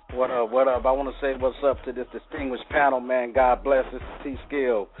 What up? I want to say what's up to this distinguished panel, man. God bless. This is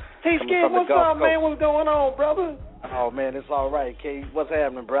T-Skill. T-Skill, what's up, man? What's going on, brother? Oh, man, it's all right, K. What's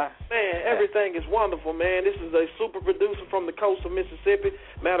happening, bro? Man, everything is wonderful, man. This is a super producer from the coast of Mississippi.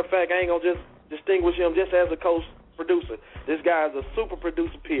 Matter of fact, I ain't going to just distinguish him just as a coast producer. This guy is a super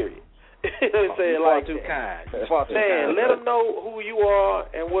producer, period. Say it like too that. kind. Man, let them know who you are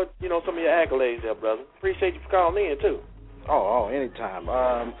and what, some of your accolades there, brother. Appreciate you for calling in, too. Oh, anytime.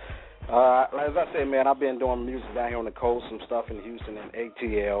 As I said, man, I've been doing music down here on the coast, some stuff in Houston and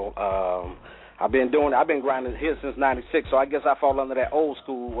ATL. I've been grinding here since '96, so I guess I fall under that old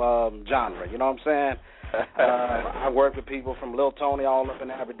school genre. You know what I'm saying? I work with people from Lil Tony all up in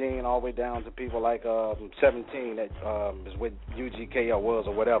Aberdeen, all the way down to people like 17 that is with UGK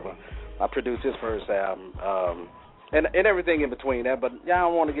or whatever. I produced his first album. And everything in between that, but I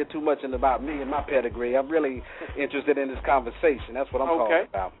don't want to get too much into about me and my pedigree. I'm really interested in this conversation. That's what I'm calling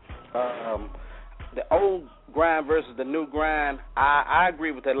about. The old grind versus the new grind. I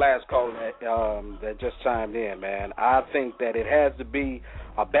agree with that last caller that just chimed in, man. I think that it has to be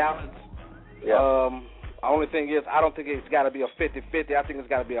a balance. Yeah. Only thing is, I don't think it's got to be a 50-50. I think it's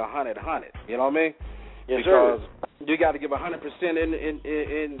got to be a 100-100. You know what I mean? Yes, because you got to give 100% in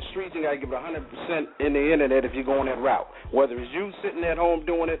the streets. You got to give it 100% in the internet if you go on that route. Whether it's you sitting at home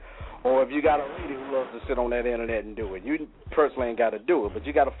doing it, or if you got a lady who loves to sit on that internet and do it. You personally ain't got to do it, but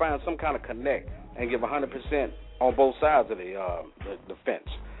you got to find some kind of connect and give 100% on both sides of the fence.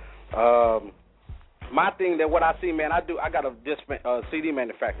 My thing that what I see, man, I got a CD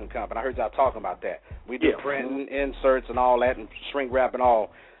manufacturing company. I heard y'all talking about that. We do printing, inserts, and all that, and shrink wrap and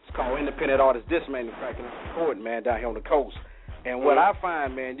all. It's called Independent Artist Disc Manufacturing and Recording, man, down here on the coast. And what I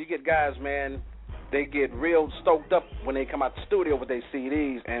find, man, you get guys, man, they get real stoked up when they come out the studio with their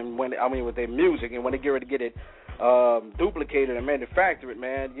CDs and with their music, and when they get ready to get it duplicated and manufacture it,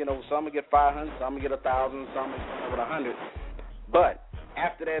 man, some will get 500, some will get 1,000, some will get 100. But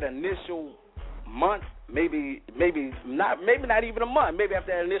after that initial month, maybe not even a month, maybe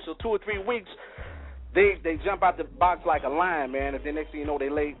after that initial 2 or 3 weeks, they jump out the box like a lion, man. And then next thing you know,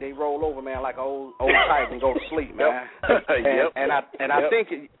 they roll over, man, like an old tiger and go to sleep, man. And I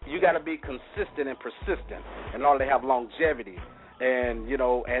think you got to be consistent and persistent in order to have longevity, and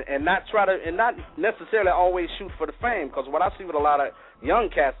and not necessarily always shoot for the fame. Because what I see with a lot of young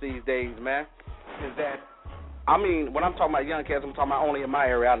cats these days, man, is that when I'm talking about young cats, I'm talking about only in my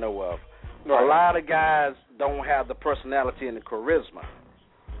area I know of. Right. A lot of guys don't have the personality and the charisma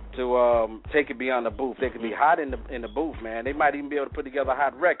to take it beyond the booth. They can be hot in the booth, man. They might even be able to put together a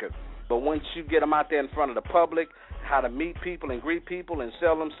hot record. But once you get them out there in front of the public, how to meet people and greet people and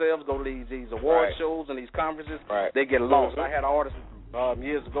sell themselves, go to these award shows and these conferences, they get lost. I had an artist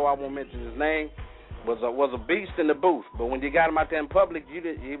years ago, I won't mention his name, was a beast in the booth. But when you got him out there in public,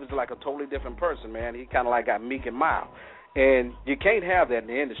 he was like a totally different person, man. He kind of like got meek and mild. And you can't have that in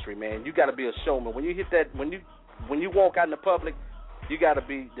the industry, man. You got to be a showman. When you hit that, when you when you walk out in the public, you got to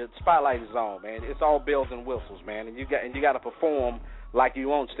be, the spotlight is on, man. It's all bells and whistles, man, and you got to perform like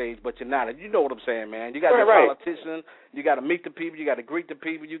you on stage, but you're not. And you know what I'm saying, man. You got to be a politician. You got to meet the people. You got to greet the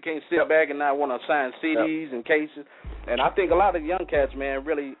people. You can't sit back and not want to sign CDs and cases. And I think a lot of young cats, man,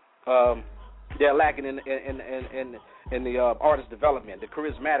 really they're lacking in the artist development, the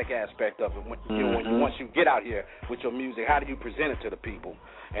charismatic aspect of it. Once you get out here with your music, how do you present it to the people?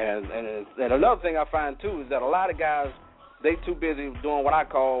 And another thing I find too is that a lot of guys, they too busy doing what I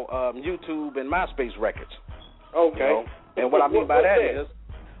call YouTube and MySpace records. Okay. You know? And what I mean by that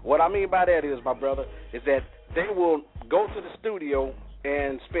is, my brother, is that they will go to the studio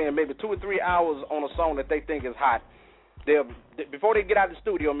and spend maybe 2 or 3 hours on a song that they think is hot. Before they get out of the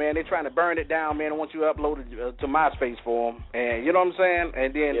studio, man, they're trying to burn it down, man, and want you to upload it to MySpace for them. And you know what I'm saying?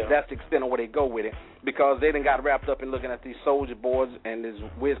 And then that's the extent of where they go with it, because they done got wrapped up in looking at these Soulja Boys and this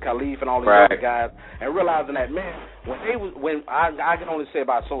Wiz Khalifa and all these other guys, and realizing that, man, when I can only say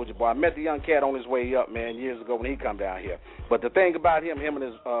about Soulja Boy, I met the young cat on his way up, man, years ago when he come down here. But the thing about him and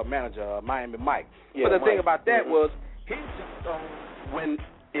his manager, Miami Mike, but the thing about that was he just when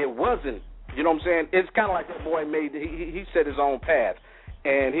it wasn't. You know what I'm saying? It's kind of like that boy he set his own path,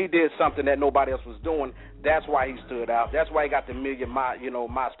 and he did something that nobody else was doing. That's why he stood out. That's why he got the million,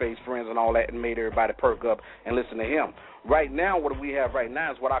 MySpace friends and all that, and made everybody perk up and listen to him. Right now, what we have right now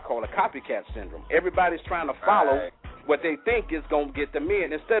is what I call a copycat syndrome. Everybody's trying to follow what they think is going to get them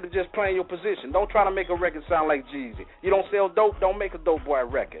in, instead of just playing your position. Don't try to make a record sound like Jeezy. You don't sell dope, don't make a dope boy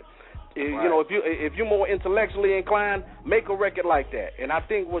record. You know, if you're more intellectually inclined, make a record like that. And I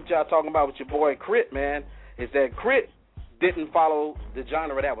think what y'all talking about with your boy Crit, man, is that Crit didn't follow the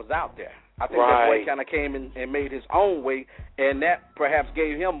genre that was out there. I think that boy kind of came in and made his own way, and that perhaps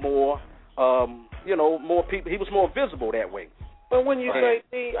gave him more, more people. He was more visible that way. But when you say,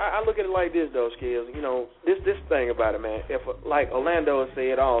 I look at it like this, though, Skills. You know, this thing about it, man. If like Orlando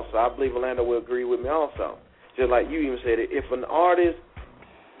said also, I believe Orlando will agree with me also. Just like you even said it, if an artist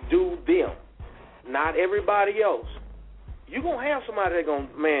do them, not everybody else, you're going to have somebody that's going,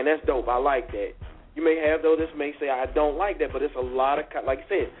 man, that's dope, I like that. You may have those that may say, I don't like that, but it's a lot of, like I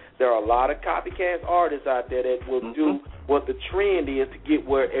said, there are a lot of copycat artists out there that will do what the trend is to get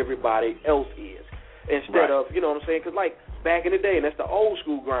where everybody else is. Instead of, you know what I'm saying, because like back in the day, and that's the old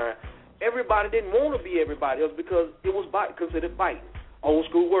school grind, everybody didn't want to be everybody else because it was considered biting. Old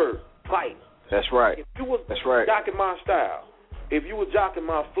school word, biting. That's right. If you was jocking my style, if you were jocking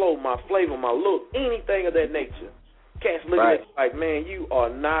my flow, my flavor, my look, anything of that nature, cats looking at you like, man, you are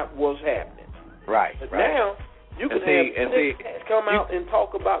not what's happening. But now, you can have cats come out and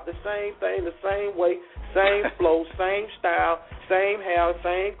talk about the same thing, the same way, same flow, same style, same hair,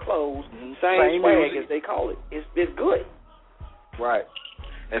 same clothes, same swag, as they call it. It's good. Right.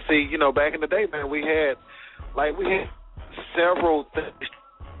 And see, you know, back in the day, man, we had several things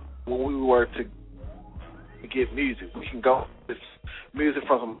when we were to get music. We can go with music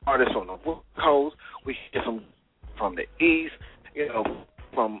from some artists on the West Coast. We can get some from the East, you know,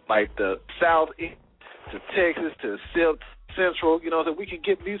 from like the Southeast to Texas to Central, you know, so we can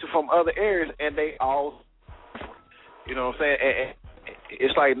get music from other areas, and they all, you know what I'm saying? And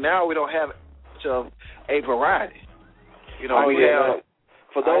it's like now we don't have much of a variety. You know, we have.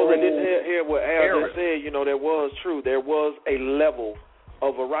 For those that didn't hear what Al just said, you know, that was true. There was a level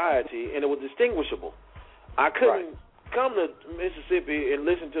of variety, and it was distinguishable. I couldn't come to Mississippi and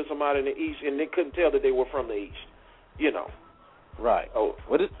listen to somebody in the East, and they couldn't tell that they were from the East. You know. Right. Oh,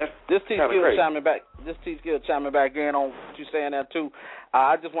 well, this T Skill chiming back. This T Skill chiming back in on what you're saying there too.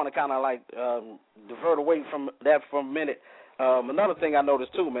 I just want to kind of like divert away from that for a minute. Another thing I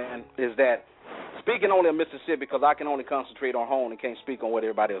noticed too, man, is that speaking only of Mississippi, because I can only concentrate on home and can't speak on what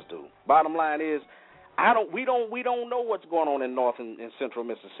everybody else do. Bottom line is, we don't know what's going on in North and Central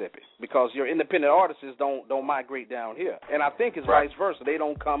Mississippi, because your independent artists don't migrate down here, and I think it's vice versa. They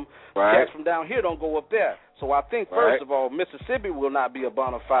don't come cats from down here don't go up there. So I think first of all, Mississippi will not be a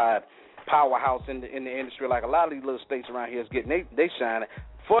bona fide powerhouse in the industry like a lot of these little states around here is getting they shining.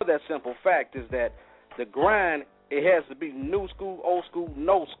 For that simple fact is that the grind, it has to be new school, old school,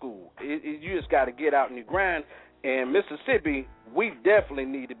 no school. You just got to get out and you grind. And Mississippi, we definitely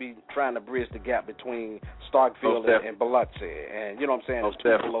need to be trying to bridge the gap between Starkville and Biloxi, and you know what I'm saying,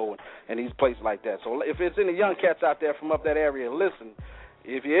 Tupelo and these places like that. So if it's any young cats out there from up that area, listen,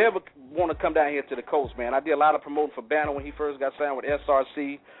 if you ever want to come down here to the coast, man, I did a lot of promoting for Banner when he first got signed with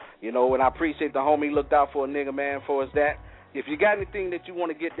SRC, you know, and I appreciate the homie looked out for a nigga, man, for us that. If you got anything that you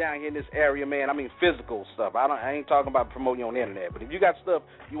want to get down here in this area, man, I mean physical stuff. I ain't talking about promoting on the internet, but if you got stuff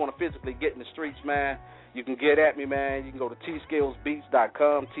you want to physically get in the streets, man, you can get at me, man. You can go to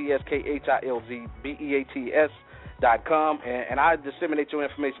tskillsbeats.com, TSKHILZBEATS. and I disseminate your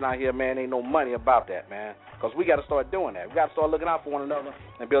information out here, man. Ain't no money about that, man, because we got to start doing that. We got to start looking out for one another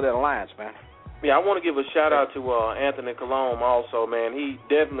and build that alliance, man. Yeah, I want to give a shout-out to Anthony Colomb also, man. He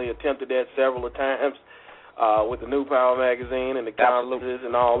definitely attempted that several times with the New Power magazine and the conferences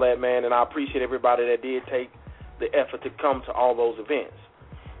and all that, man, and I appreciate everybody that did take the effort to come to all those events.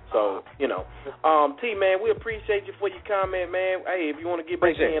 So, you know. T, man, we appreciate you for your comment, man. Hey, if you want to get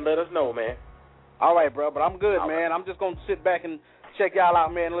back in, let us know, man. All right, bro, but I'm good, man. I'm just going to sit back and check y'all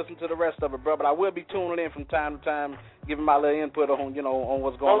out, man, and listen to the rest of it, bro. But I will be tuning in from time to time, giving my little input on, you know, on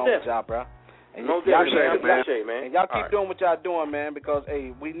what's going on with y'all, bro. And y'all keep doing what y'all doing, man, because,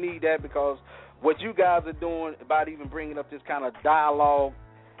 hey, we need that, because what you guys are doing about even bringing up this kind of dialogue,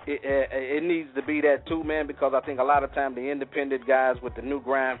 it needs to be that too, man, because I think a lot of times the independent guys with the new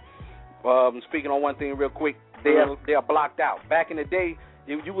grind, speaking on one thing real quick, they're blocked out. Back in the day,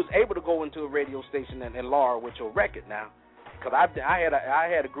 you was able to go into a radio station and Laura with your record now, because I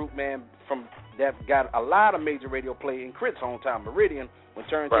had a group, man, from that got a lot of major radio play in Crit's hometown, Meridian, when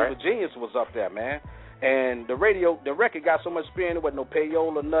Turntable Genius was up there, man. And the record got so much spin, there wasn't no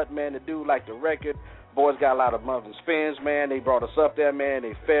payola or nothing, man, to do like the record. Boys got a lot of money spins, man. They brought us up there, man.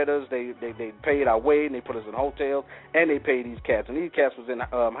 They fed us. They paid our way, and they put us in hotels, and they paid these cats. And these cats was in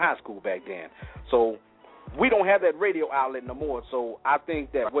high school back then. So we don't have that radio outlet no more. So I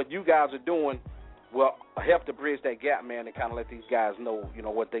think that what you guys are doing will help to bridge that gap, man, and kind of let these guys know, you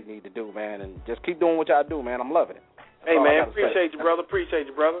know, what they need to do, man. And just keep doing what y'all do, man. I'm loving it. Hey, man, appreciate you, brother. Appreciate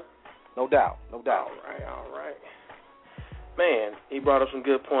you, brother. No doubt. All right. Man, he brought up some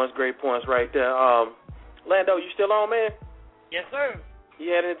good points, great points right there. Lando, you still on, man? Yes, sir. You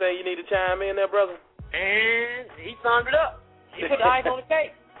had anything you need to chime in there, brother? And he summed it up. He put the ice on the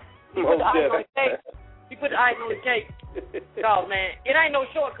cake. He put the ice on the cake. Cause, man, it ain't no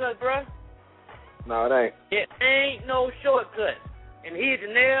shortcut, bro. No, it ain't. It ain't no shortcut. And he hit the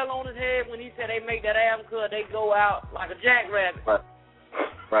nail on his head when he said they make that album cut, they go out like a jackrabbit.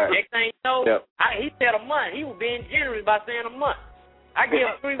 Right. Next thing you know, he said a month. He was being generous by saying a month. I gave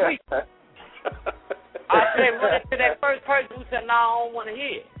him 3 weeks. I said, run it to that first person who said, no, I don't want to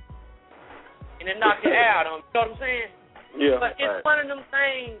hear it. And then knocked it out on him. You know what I'm saying? Yeah. But it's one of them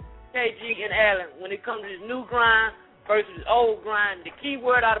things, KG and Allen, when it comes to this new grind versus old grind, the key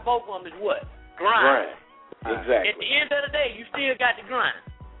word out of both of them is what? Grind. Exactly. At the end of the day, you still got the grind.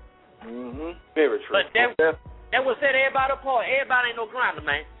 Mm-hmm. Very true. But that will set everybody apart. Everybody ain't no grinder,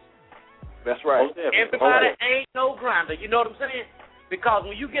 man. That's right. Everybody ain't no grinder. You know what I'm saying? Because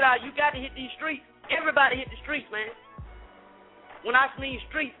when you get out, you got to hit these streets. Everybody hit the streets, man. When I mean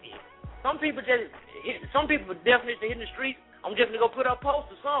streets, some people definitely hitting the streets. I'm just going to go put up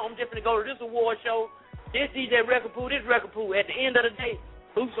posters. I'm just going to go to this award show, this DJ record pool, this record pool. At the end of the day,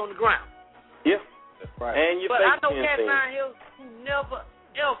 boots on the ground. Yeah. That's right. And but I know cats around here who never,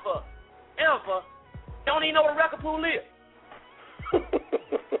 ever don't even know what a record pool is.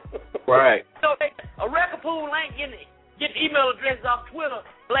 Right. So a record pool ain't getting email addresses off Twitter,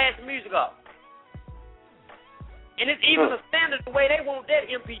 blasting music off. And it's even a standard the way they want that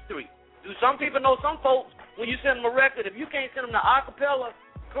MP3. Do some people know some folks, when you send them a record, if you can't send them the acapella,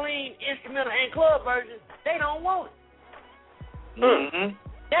 clean, instrumental, and club version, they don't want it. Mm-hmm.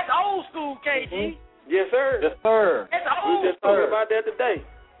 That's old school, KG. Yes, sir. Yes, sir. That's old we just school. talking about that today.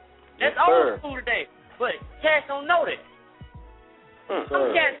 That's old school today. But cats don't know that.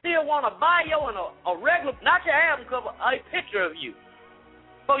 Some cats still want a bio and a regular, not your album cover, a picture of you.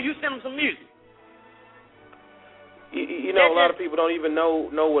 So you send them some music. You know, a lot of people don't even know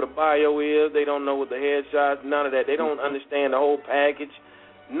what a bio is. They don't know what the headshots, none of that. They don't understand the whole package.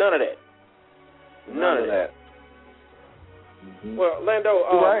 None of that. None of that. Mm-hmm. Well, Lando,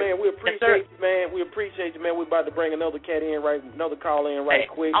 man, we appreciate you, man. We appreciate you, man. We're about to bring another call in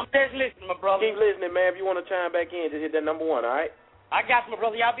quick. I'm just listening, my brother. Keep listening, man. If you want to chime back in, just hit that number 1, all right? I got you, my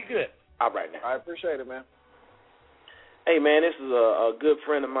brother. Y'all be good. All right, now. I appreciate it, man. Hey, man, this is a good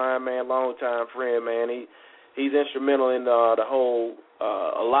friend of mine, man, long-time friend, man. He's instrumental in the whole,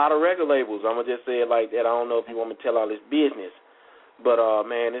 a lot of record labels. I'm going to just say it like that. I don't know if you want me to tell all his business. But,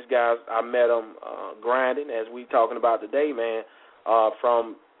 man, this guy, I met him grinding, as we talking about today, man,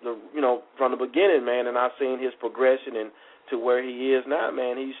 from the beginning, man, and I've seen his progression and to where he is now,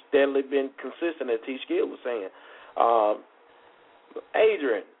 man. He's steadily been consistent, as T. Skill was saying.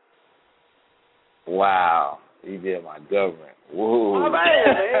 Adrian. Wow. He did my government. Whoa. Oh,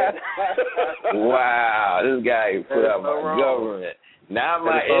 man. Wow. This guy put out my government. Not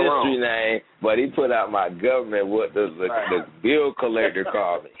my industry name, but he put out my government, what the bill collector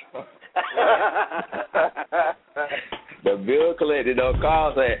called me. The bill collector don't call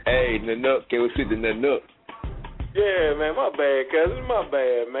and say, hey, Nanook, can we see the Nanook? Yeah, man, my bad, cousin, my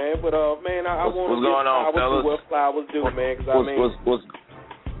bad, man. But man, I want to what's going on, fellas? What flowers do, man? Because what's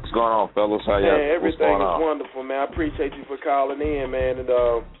going on, fellas? How y'all? Man, everything is wonderful, man. I appreciate you for calling in, man. And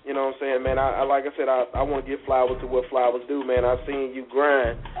you know what I'm saying, man. I like I said, I want to give flowers to what flowers do, man. I've seen you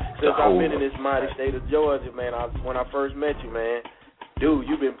grind since I've been in this mighty state of Georgia, man. When I first met you, man, dude,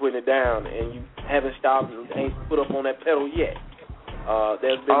 you've been putting it down, and you haven't stopped and ain't put up on that pedal yet.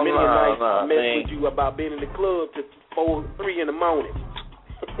 There's been many nights I met with you about being in the club till 4, 3 in the morning.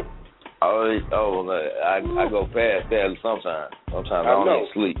 I go past that sometimes. Sometimes I don't even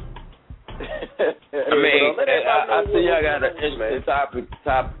sleep. I mean, I see y'all got an interesting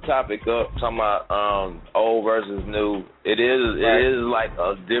topic up talking about old versus new. It is like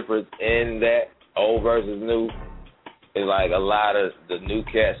a difference in that old versus new. It's like a lot of the new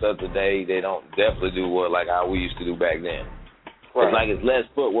cats of today, they don't definitely do what like how we used to do back then. Right. It's like it's less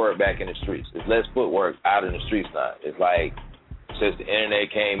footwork back in the streets. It's less footwork out in the streets now. It's like since the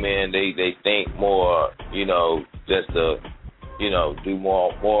internet came in, they think more, just to, do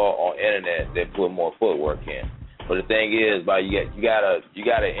more on internet than put more footwork in. But the thing is, you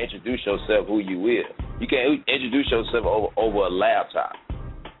gotta introduce yourself who you is. You can't introduce yourself over a laptop.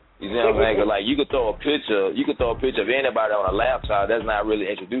 You know what I'm saying? 'Cause like you could throw a picture of anybody on a laptop. That's not really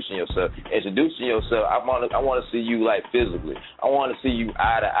introducing yourself. Introducing yourself, I want to see you like physically. I want to see you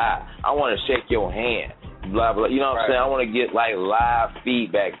eye to eye. I want to shake your hand. Blah blah. You know what I'm saying? I want to get like live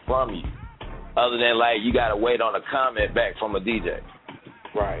feedback from you, other than like you gotta wait on a comment back from a DJ.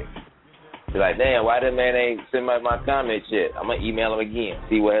 Right. Be like, damn, why that man ain't send my comment yet? I'm gonna email him again,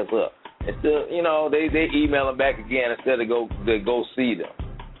 see what's up. And still, they email him back again instead of go see them.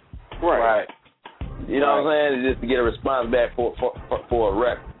 Right. You know what I'm saying? Just to get a response back for a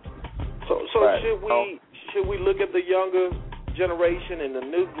record. So should we look at the younger generation and the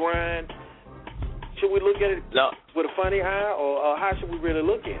new grind? Should we look at it with a funny eye, or how should we really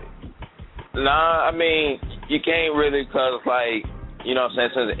look at it? Nah, I mean, you can't really, because like, you know what I'm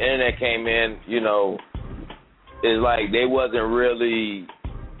saying, since the internet came in, it's like they wasn't really,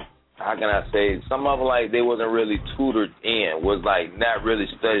 how can I say, some of them like they wasn't really tutored in, was like not really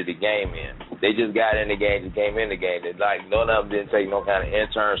studied the game in. They just got in the game, just came in the game. They, like none of them didn't take no kind of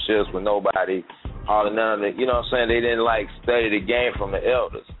internships with nobody, hardly none of it. You know what I'm saying? They didn't like study the game from the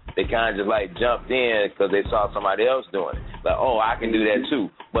elders. They kind of just like jumped in because they saw somebody else doing it. Like, oh, I can do that too.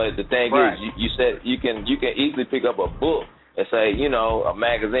 But the thing is, you said you can easily pick up a book and say, a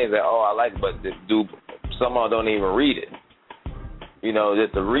magazine, say, oh, I like it, but some of them don't even read it.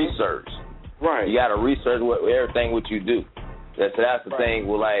 Just the research. Right. You got to research everything what you do. That's the thing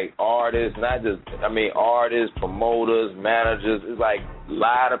with like artists, artists, promoters, managers. It's like a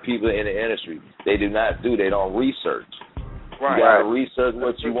lot of people in the industry. They don't research. Right. You got to research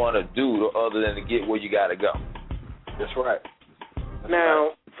what you want to do other than to get where you got to go. That's right.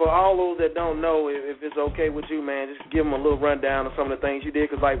 Now, for all those that don't know, if it's okay with you, man, just give them a little rundown of some of the things you did.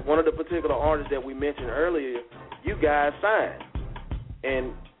 Because, like, one of the particular artists that we mentioned earlier, you guys signed.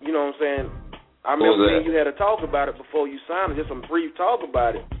 And, you know what I'm saying, I remember me and you had a talk about it before you signed it, just some brief talk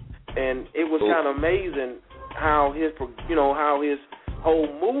about it. And it was kind of amazing how his whole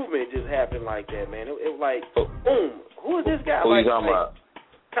movement just happened like that, man. It was like, boom. Who is this guy? Who you talking about?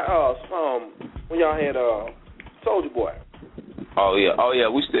 When y'all had Soulja Boy. Oh yeah,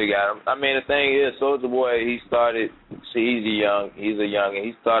 we still got him. I mean, the thing is, Soulja Boy, he started. See, he's a young, and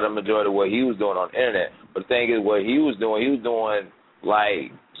he started a majority of what he was doing on the internet. But the thing is, what he was doing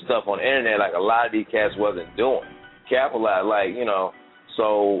like stuff on the internet, like a lot of these cats wasn't doing. Capitalize,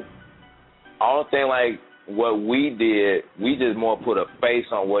 So, all the thing like what we did, we just more put a face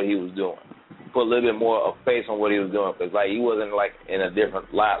on what he was doing. Put a little bit more of face on what he was doing, because like he wasn't like in a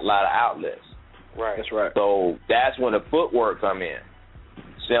different lot of outlets. Right. That's right. So that's when the footwork come in.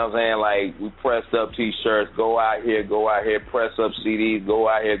 See what I'm saying? Like we pressed up T-shirts, go out here, press up CDs, go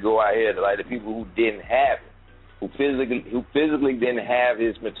out here. Like the people who didn't have it, who physically didn't have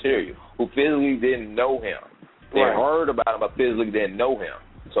his material, who physically didn't know him. They heard about him, but physically didn't know him.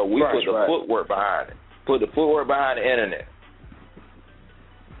 So we put the footwork behind it. Put the footwork behind the internet.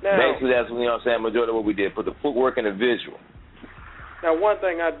 Now, basically, that's majority of what we did. Put the footwork in the visual. Now, one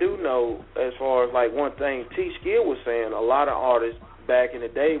thing I do know, as far as like one thing T-Skill was saying, a lot of artists back in the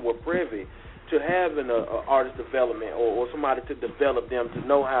day were privy to having a artist development or somebody to develop them to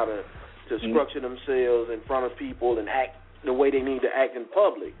know how to structure themselves in front of people and act the way they need to act in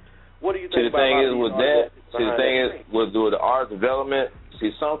public. What do you think about that? The thing is with the artist development,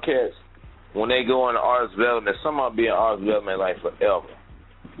 some cats, when they go into artist development, some of them be in artist development like forever.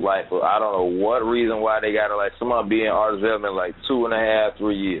 Like, I don't know what reason why they got to, like, some of them be in artist development like 2.5,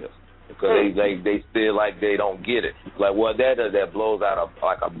 3 years. because they feel like they don't get it. Like what that does, that blows out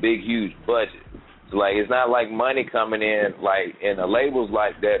a big huge budget. So like it's not like money coming in like in the labels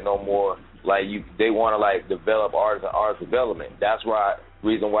like that no more. Like they want to like develop artists and artist development. That's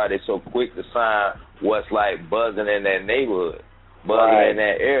reason why they're so quick to sign what's like buzzing in that neighborhood, buzzing in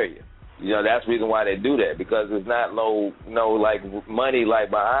that area. You know, that's the reason why they do that, because it's not no like money like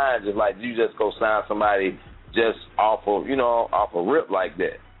behind, just like you just go sign somebody just off a rip like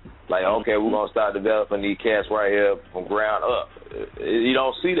that. Like, okay, we're gonna start developing these cats right here from ground up. You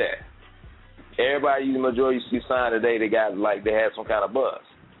don't see that. Everybody, the majority you see signed today, they had some kind of buzz.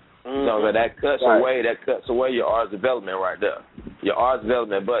 You know, so that cuts away your arts development right there. Your arts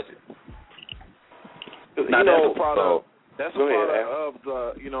development budget. Now, that's a product. That's a product of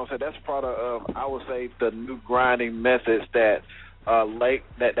the, that's a product of, I would say, the new grinding methods that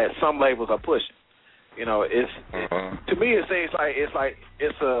that some labels are pushing. You know, to me it seems like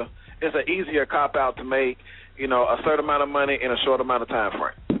it's an easier cop out to make, a certain amount of money in a short amount of time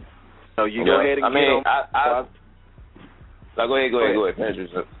frame. So you go ahead and go ahead. Finish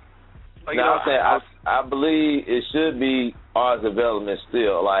yourself. I believe it should be arts development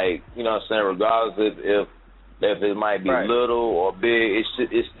still, like, regardless if it might be little or big,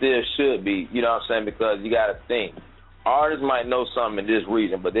 it still should be, because you got to think. Artists might know something in this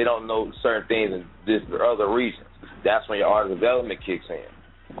region, but they don't know certain things in this other regions. That's when your artist development kicks in.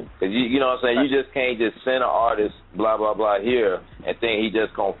 Because, you just can't just send an artist, blah, blah, blah, here and think he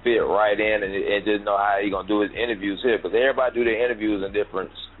just going to fit right in and just know how he going to do his interviews here. Because everybody do their interviews in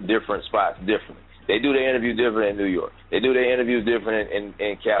different spots differently. They do their interviews different in New York. They do their interviews different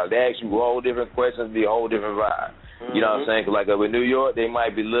in Cali. They ask you a whole different questions, be a whole different vibe. You know what I'm saying? Cause like up in New York, they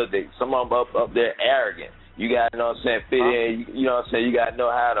might be some of them up there arrogant. You got to, fit in. You know what I'm saying? You got to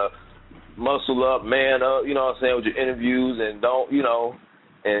know how to muscle up, man up, with your interviews and don't,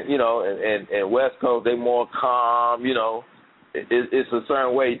 and West Coast, they more calm, It's a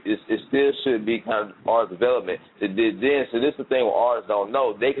certain way. It still should be kind of arts development. So this is the thing what artists don't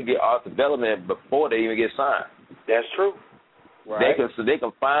know. They can get arts development before they even get signed. That's true. Right. They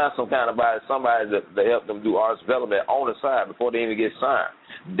can find somebody to help them do arts development on the side before they even get signed.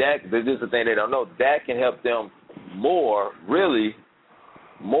 This is the thing they don't know. That can help them more really,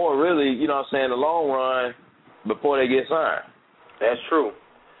 in the long run before they get signed. That's true.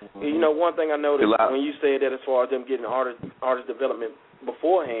 One thing I noticed when you said that as far as them getting artist development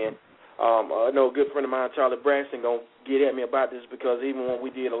beforehand, I know a good friend of mine, Charlie Braxton, going to get at me about this, because even when we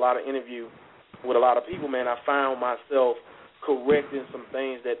did a lot of interview with a lot of people, man, I found myself correcting some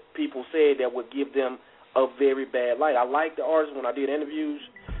things that people said that would give them a very bad light. I like the artists when I did interviews,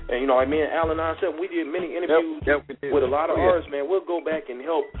 and, like me and Alan and I said, we did many interviews with a lot of artists, man. We'll go back and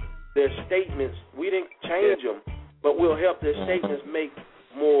help their statements. We didn't change them, but we'll help their statements make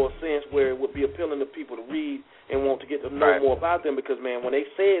more sense where it would be appealing to people to read and want to get to know more about them, because, man, when they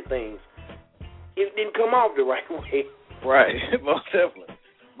said things, it didn't come off the right way. Right, most definitely.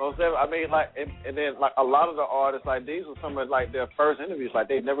 I mean, and then a lot of the artists, like, these were some of, their first interviews, like,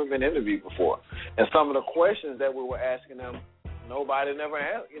 they'd never been interviewed before. And some of the questions that we were asking them, nobody never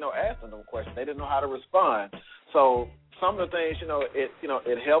asked them questions. They didn't know how to respond. So some of the things,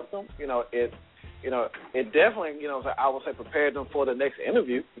 it helped them. It definitely, I would say prepared them for the next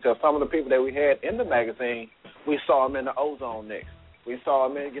interview, because some of the people that we had in the magazine, we saw them in the Ozone next. We saw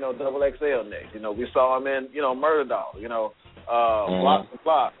them in, Double XL next. We saw them in, Murder Dog, Blocks and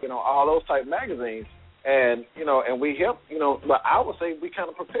Blocks, all those type magazines. And, and we helped, but I would say we kind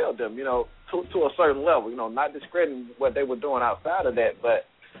of propelled them, to a certain level, not discrediting what they were doing outside of that. But,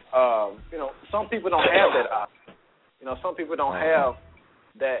 some people don't have that option. Some people don't have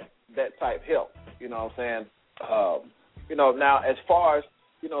that type help. You know what I'm saying? Now as far as,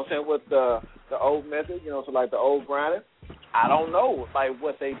 with the old method, so like the old grinding, I don't know,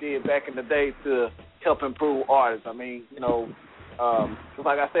 what they did back in the day to help improve artists. I mean,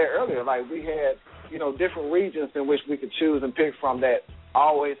 like I said earlier, we had, different regions in which we could choose and pick from that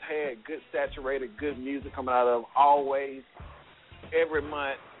always had good saturated, good music coming out of them, always, every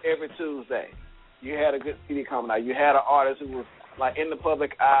month, every Tuesday. You had a good CD coming out. You had an artist who was, in the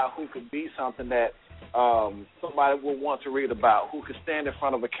public eye, who could be something that somebody would want to read about, who could stand in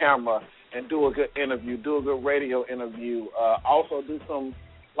front of a camera and do a good interview, do a good radio interview, also do some,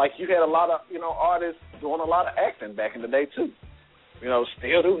 you had a lot of, artists doing a lot of acting back in the day, too.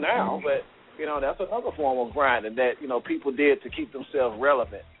 Still do now, but, that's another form of grinding that, people did to keep themselves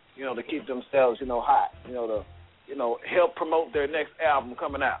relevant, to keep themselves, hot, to, help promote their next album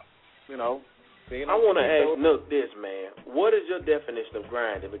coming out, I want to ask Nook this, man. What is your definition of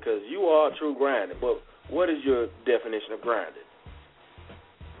grinding? Because you are a true grinder, but what is your definition of grinding?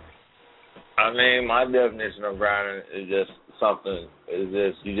 I mean, my definition of grinding is just something. Is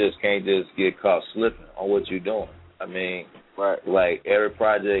just you just can't just get caught slipping on what you're doing. I mean, right. Like every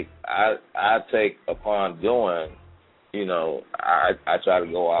project I take upon doing, you know, I try to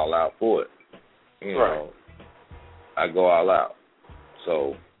go all out for it. You know, I go all out.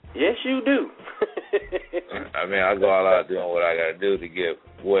 So. Yes, you do. I mean, I go all out doing what I got to do to get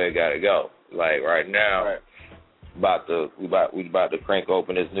where it got to go. Like right now, we about to crank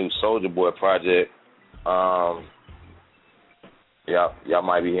open this new Soulja Boy project. Y'all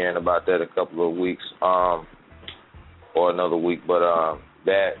might be hearing about that in a couple of weeks, or another week. But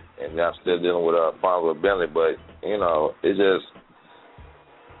that, and I'm still dealing with Farmer Bentley. But you know, it's just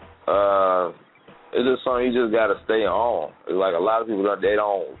something you just got to stay on. It's like a lot of people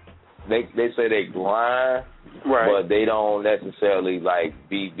they say they grind, but they don't necessarily like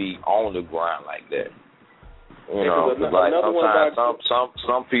be on the grind like that. You know, like sometimes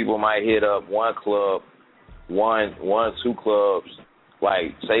some people might hit up one club, one or two clubs,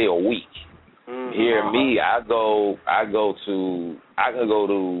 like say a week. Mm-hmm. Here, me, I can go to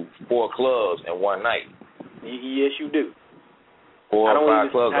 4 clubs in one night. Yes, you do. 4 or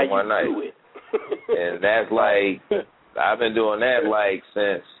 5 clubs in one night. And that's like, I've been doing that like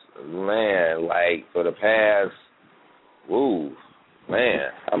since, man, like for the past,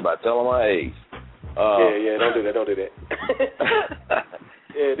 I'm about to tell them my age. Don't do that.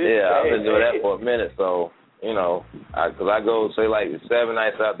 I've been doing that for a minute, so, you know, because I go, say, like 7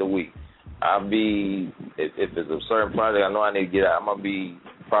 nights out the week. I'll be, if it's a certain project I know I need to get out, I'm going to be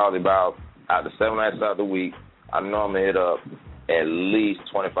probably about, out the 7 nights out the week, I know I'm going to hit up at least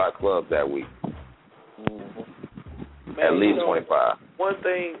 25 clubs that week. Mm-hmm. Man, at least 25. One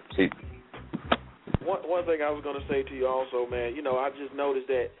thing I was going to say to you also, man, you know, I just noticed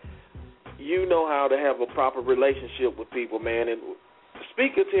that you know how to have a proper relationship with people, man, and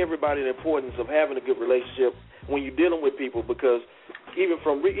speak to everybody the importance of having a good relationship when you're dealing with people, because even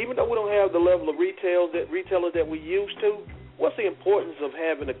though we don't have the level of retailers that we used to, what's the importance of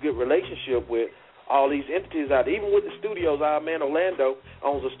having a good relationship with all these entities out there? Even with the studios, our man Orlando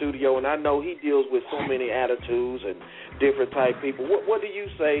owns a studio, and I know he deals with so many attitudes and different type people. What do you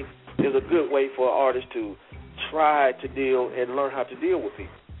say is a good way for an artist to try to deal and learn how to deal with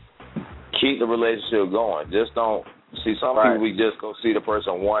people? Keep the relationship going. Just don't see some people, we just go see the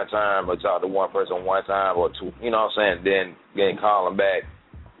person one time or talk to one person one time or two, you know what I'm saying, then call them back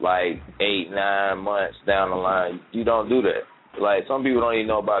like 8-9 months down the line. You don't do that. Like, some people don't even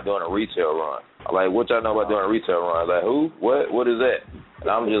know about doing a retail run. Like, what y'all know about doing a retail run? Like, who? What is that? And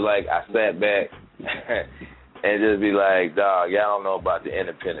I'm just like, I sat back and just be like, dog, y'all don't know about the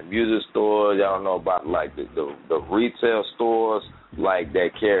independent music stores. Y'all don't know about, like, the retail stores, like,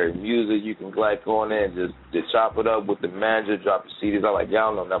 that carry music. You can, like, go in there and just chop it up with the manager, drop the CDs. I'm like,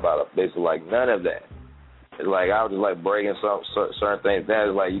 y'all don't know nothing about it. Basically, like, none of that. It's like, I was just, like, breaking certain things down.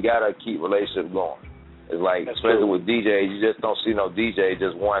 It's like, you got to keep relationships going. It's like, especially with DJs, you just don't see no DJ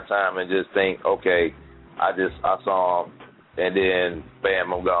just one time and just think, okay, I saw him, and then,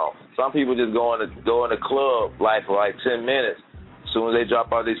 bam, I'm gone. Some people just go in the club, like, for, like, 10 minutes. As soon as they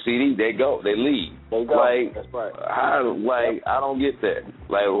drop out their CD, they go. They leave. They go. Like, that's right. I don't get that.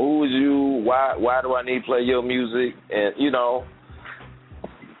 Like, who is you? Why do I need to play your music? And, you know,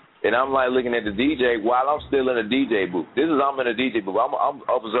 and I'm, like, looking at the DJ while I'm still in the DJ booth. I'm in a DJ booth. I'm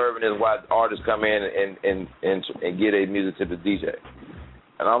observing this while artists come in and get their music to the DJ.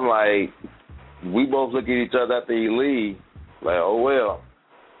 And I'm like, we both look at each other after he leave, like, oh, well,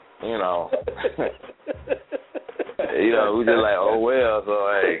 you know. You know, we just like, oh, well, so,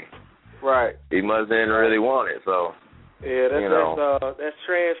 hey. Right. He must didn't really want it, so. Yeah, that's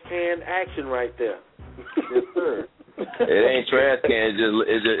trash can action right there. Yes, sir. It ain't trash can.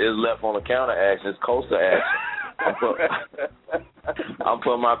 It's left on the counter action. It's coaster action. I'm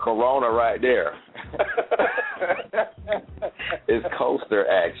putting my Corona right there. It's coaster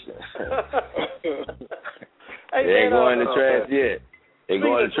action. Hey, it ain't going to trash yet. They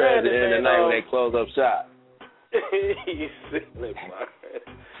going to trash at the end of the night when they close up shop. You silly man.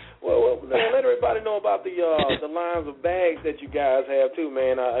 Well, let everybody know about the lines of bags that you guys have too,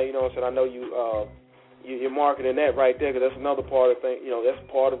 man. You know what I'm saying? I know you're marketing that right there, because that's another part of thing. You know, that's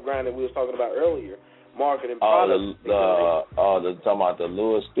part of grinding we was talking about earlier. Marketing products. Talking about the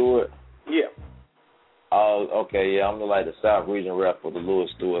Lewis Stewart. Yeah. Oh, okay, yeah. I'm the South Region rep for the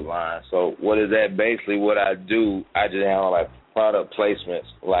Lewis Stewart line. So what is that? Basically, what I do, I just handle like product placements,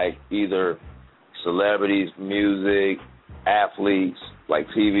 like either celebrities, music, athletes, like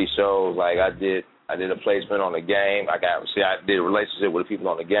TV shows. Like I did a placement on the game. I did a relationship with the people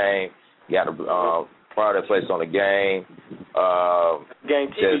on the game. Got a product placed on the game. Game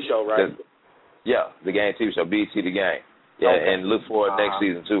TV show, right? Yeah, the Game TV show, BET The Game. Yeah, okay. And look for it next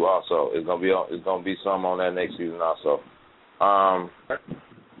season too. Also, it's gonna be some on that next season also. I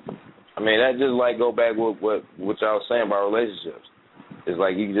mean, that just like go back with what y'all was saying about relationships. It's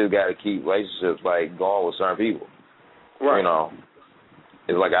like you just got to keep relationships like going with certain people. Right. You know,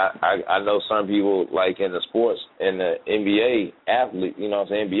 it's like I know some people like in the sports, in the NBA athlete. You know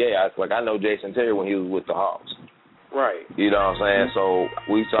what I'm saying? NBA. I know Jason Terry when he was with the Hawks. Right. You know what I'm saying? So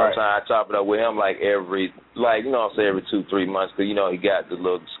we sometimes I chop it up with him like every 2-3 months because, you know, he got the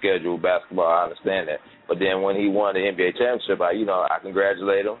little schedule basketball. I understand that. But then when he won the NBA championship, I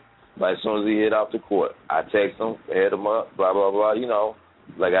congratulate him. Like as soon as he hit off the court, I text him, hit him up, blah, blah, blah, you know.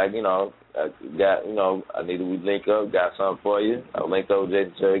 Like I got, you know, I need to link up, got something for you. I linked up with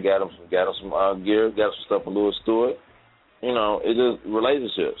Jason Terry, got him some gear, got some stuff from Louis Stewart. You know, it's just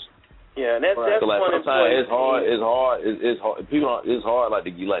relationships. Yeah, and that's like one sometimes it's hard like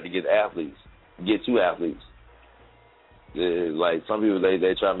to get athletes, get two athletes. Like some people they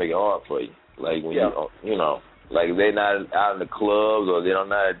try to make it hard for you. Like when you know, like if they're not out in the clubs or they're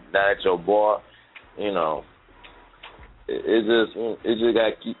not at your bar, you know. It just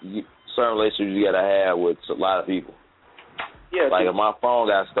got certain relationships you gotta have with a lot of people. Yeah. Like if my phone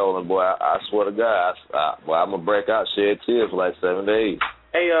got stolen, boy, I swear to God, I'm gonna break out, shed tears for like 7 days.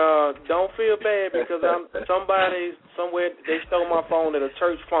 Hey, don't feel bad because somebody somewhere they stole my phone at a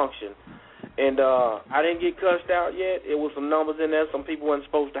church function, and I didn't get cussed out yet. It was some numbers in there some people weren't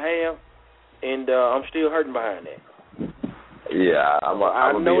supposed to have, and I'm still hurting behind that. Yeah, I'm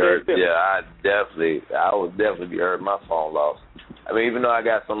gonna be hurt. Yeah, I would definitely be hurt. My phone lost. I mean, even though I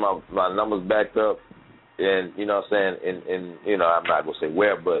got some of my numbers backed up, and you know what I'm saying, and you know I'm not gonna say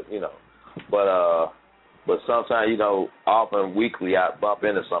where, but you know, but sometimes, you know, often weekly I bump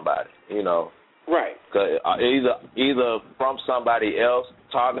into somebody, you know. Right. Cause either from somebody else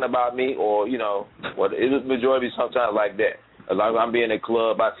talking about me or, you know, it's majority sometimes like that. As long as I'm being in a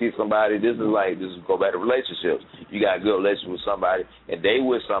club, I see somebody, this is go back to relationships. You got a good relationship with somebody and they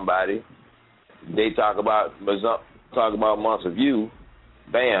with somebody, they talk about months of you,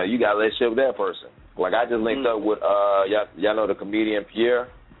 bam, you got a relationship with that person. Like I just linked up with, y'all know the comedian Pierre?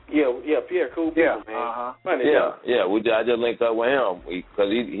 Yeah, Pierre, cool people, man. Funny, I just linked up with him because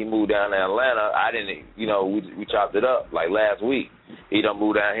he moved down to Atlanta. I didn't, you know, we chopped it up like last week. He done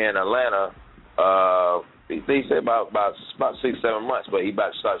moved down here in Atlanta. They said about 6-7 months, but he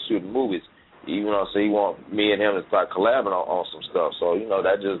about to start shooting movies. You know, so he want me and him to start collabing on some stuff. So you know,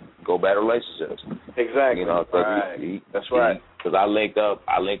 that just go back to relationships. Exactly. You know, that's right. Because I linked up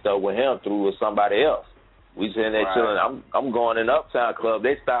with him through with somebody else. We sitting there chilling. I'm going in Uptown Club.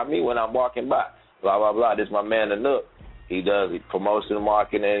 They stop me when I'm walking by. Blah, blah, blah. This is my man, the Nook. He does promotion and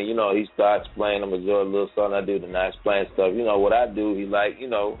marketing. And, you know, he starts explaining. I'm enjoying a little something I do. Then I explain stuff. You know, what I do, he like, you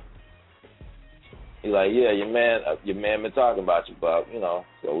know, yeah, your man been talking about you, Bob. You know,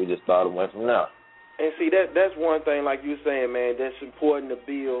 so we just started went from there. And see, that's one thing, like you were saying, man, that's important to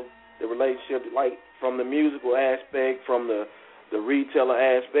build the relationship, like from the musical aspect, from the retailer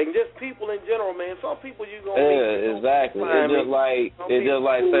aspect, just people in general, man. Some people you gonna meet. Exactly. It's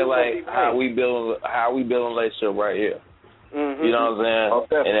just like how we build a relationship right here. Mm-hmm. You know what I'm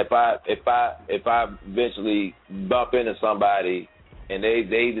saying? And if I eventually bump into somebody and they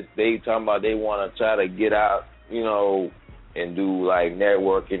talking about they want to try to get out, you know, and do like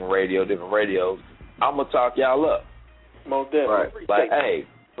networking, different radios, I'm gonna talk y'all up. Most definitely. Right. Like, hey.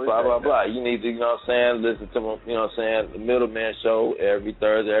 Blah, blah, blah. You need to, you know what I'm saying, listen to, you know what I'm saying, the Middleman show every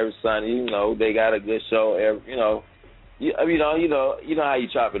Thursday, every Sunday. You know, they got a good show every, you know how you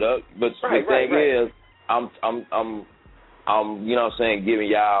chop it up. But the thing is, I'm you know what I'm saying,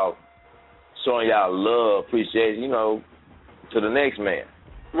 showing y'all love, appreciation, you know, to the next man.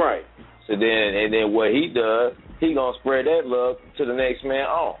 Right. So then what he does, he gonna spread that love to the next man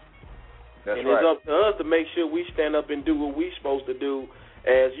on. That's and it's up to us to make sure we stand up and do what we supposed to do.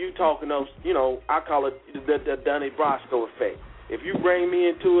 As you talking of, you know, I call it the Donnie Brasco effect. If you bring me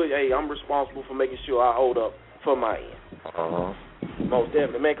into it, hey, I'm responsible for making sure I hold up for my end. Most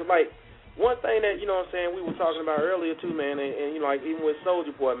definitely, man. Because, like, one thing that, you know what I'm saying, we were talking about earlier, too, man, and you know, like, even with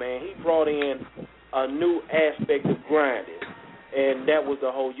Soulja Boy, man, he brought in a new aspect of grinding, and that was the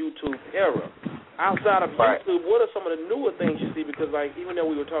whole YouTube era. Outside of YouTube, what are some of the newer things you see? Because, like, even though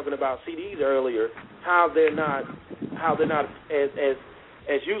we were talking about CDs earlier, how they're not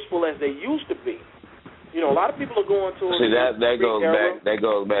as useful as they used to be. You know, a lot of people are going to. See, that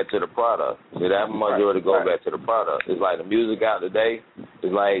goes back to the product. See, that majority goes back to the product. It's like the music out today.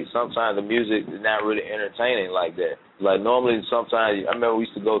 It's like sometimes the music is not really entertaining like that. Like normally, sometimes I remember we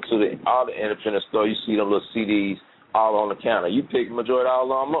used to go to all the independent store. You see them little CDs all on the counter. You pick the majority all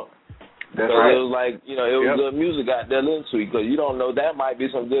of them up. That's right. It was like, it was good music out there listening to, because you don't know, that might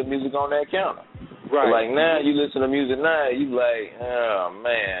be some good music on that counter. Right. But like now, you listen to music now, you like, oh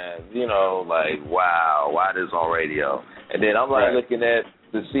man, like, wow, why this on radio? And then I'm like looking at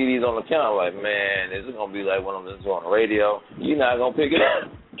the CDs on the counter, like, man, is it gonna be like when I'm listening to on the radio? You're not gonna pick it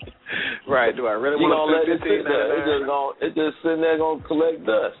up. Right? Do I really want to spend $15? It's just sitting there gonna collect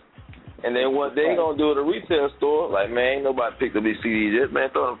dust. And then what they gonna do at a retail store? Like, man, ain't nobody picked up these CDs yet.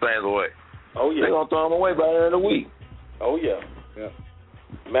 Man, throw them things away. Oh yeah. They gonna throw them away by the end of the week. Oh yeah. Yeah.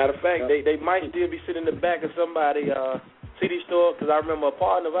 Matter of fact, they might still be sitting in the back of somebody's CD store, because I remember a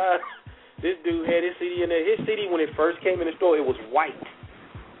partner of ours. This dude had his CD in there. His CD, when it first came in the store, it was white.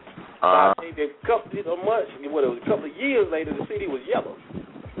 Maybe a couple of years later, the CD was yellow.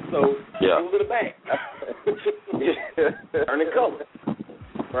 So it was in the back. Turning color.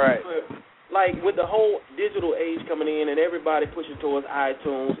 Right. But, like, with the whole digital age coming in and everybody pushing towards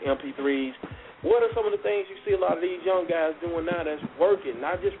iTunes, MP3s, what are some of the things you see a lot of these young guys doing now that's working,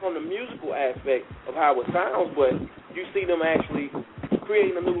 not just from the musical aspect of how it sounds, but you see them actually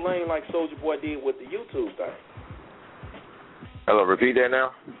creating a new lane like Soulja Boy did with the YouTube thing? Hello, repeat that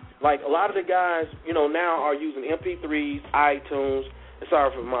now? Like, a lot of the guys, now are using MP3s, iTunes. Sorry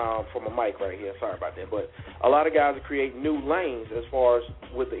for my mic right here. Sorry about that. But a lot of guys are creating new lanes as far as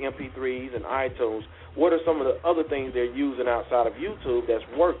with the MP3s and iTunes. What are some of the other things they're using outside of YouTube that's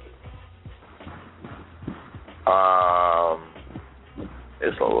working?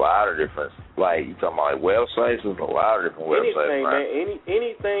 It's a lot of different, like, you talking about like websites? There's a lot of different websites. Anything, man.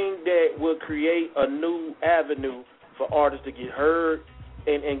 Anything that will create a new avenue for artists to get heard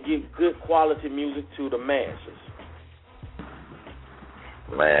and get good quality music to the masses.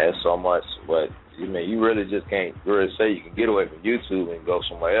 Man, it's so much, but you really just can't really say you can get away from YouTube and go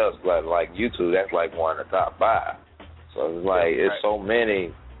somewhere else. Like YouTube, that's like one of the top 5. So it's like so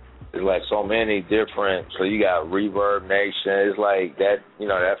many. It's like so many different. So you got Reverb Nation. It's like that.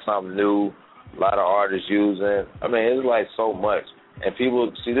 That's something new. A lot of artists using. I mean, it's like so much. And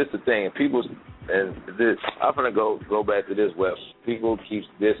people see, this is the thing. I'm gonna go back to this web. People keep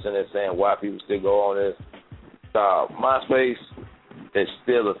dissing and saying why people still go on this. MySpace is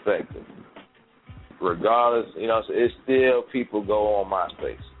still effective, regardless. It's still people go on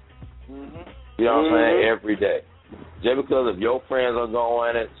MySpace. Mm-hmm. You know what I'm saying? Every day. Just because if your friends are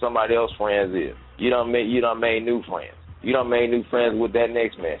going it, somebody else's friends is. You done made new friends. You done made new friends with that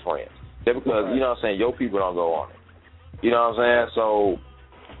next man's friends. Just because, you know what I'm saying, your people don't go on it. You know what I'm saying? So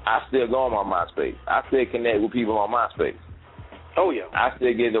I still go on my MySpace. I still connect with people on MySpace. Oh, yeah. I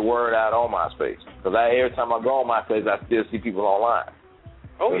still get the word out on MySpace. Because every time I go on MySpace, I still see people online.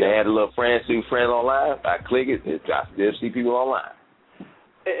 Oh, when yeah. they had a little friends online, I click it, I still see people online.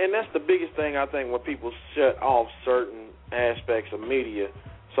 And that's the biggest thing, I think, when people shut off certain aspects of media,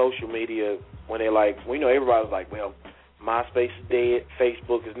 social media, when they're like, everybody's like, well, MySpace is dead,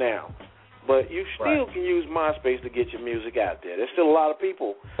 Facebook is now. But you still can use MySpace to get your music out there. There's still a lot of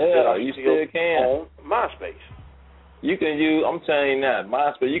people that are you still can on MySpace. You can use, I'm telling you now,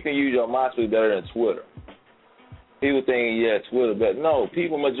 MySpace, you can use your MySpace better than Twitter. People think, Twitter, but no,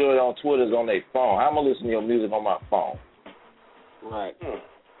 people majority on Twitter is on their phone. How am I listening to your music on my phone? Right.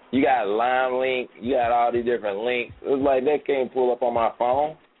 You got Line Link, you got all these different links. It's like that can't pull up on my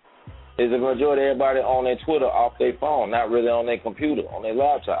phone. Is the majority of everybody on their Twitter off their phone, not really on their computer, on their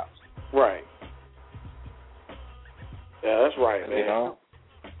laptops. Right. Yeah, that's right, man.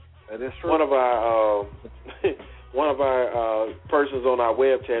 That is true. One of our persons on our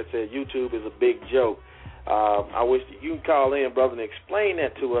web chat said YouTube is a big joke. I wish you can call in, brother, and explain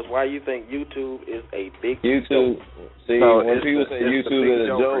that to us, why you think YouTube is a big YouTube. joke. See, when people say YouTube is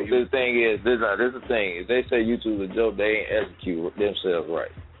a joke, this is the thing. If they say YouTube is a joke, they ain't execute themselves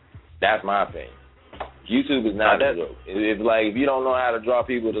right. That's my opinion. YouTube is not a joke. If you don't know how to draw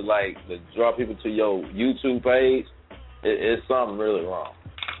people to your YouTube page, it's something really wrong.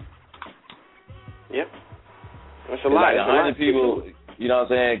 Yep. That's a lot. Like 100 people, you know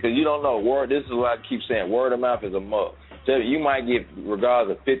what I'm saying? Because you don't know. This is what I keep saying. Word of mouth is a must. So you might get,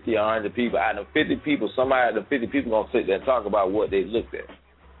 regardless of 50 or 100 people, out of 50 people, somebody out of 50 people going to sit there and talk about what they looked at.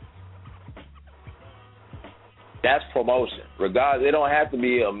 That's promotion. Regardless, it don't have to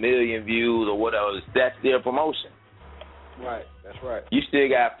be 1 million views or whatever. That's their promotion. Right. That's right. You still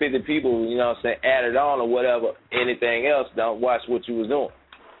got 50 people, you know what I'm saying, added on or whatever. Anything else, don't watch what you was doing.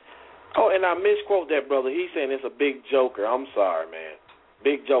 Oh, and I misquote that, brother. He's saying it's a big joker. I'm sorry, man.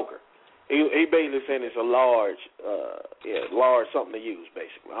 Big joker. He basically saying it's a large something to use,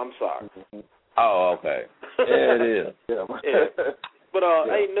 basically. I'm sorry. Oh, okay. Yeah, it is. Yeah. But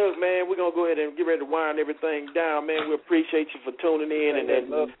hey, Nook, man, we're gonna go ahead and get ready to wind everything down, man. We appreciate you for tuning in, and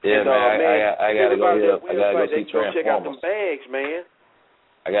man, I gotta go here. I gotta go see Transformers. Check out them bags, man.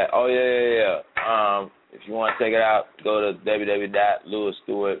 If you want to check it out, go to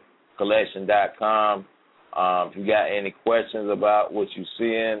www.lewisstewartcollection.com. If you got any questions about what you're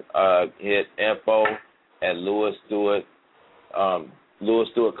seeing, hit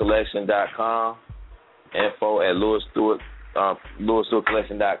info@lewisstewartcollection.com.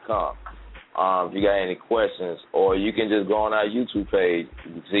 info@lewisstewartcollection.com. If you got any questions, or you can just go on our YouTube page.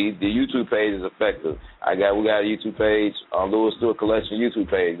 See, the YouTube page is effective. We got a YouTube page on Lewis Stewart Collection YouTube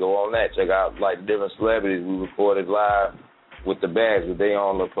page. Go on that. Check out like the different celebrities we recorded live with the bags, with their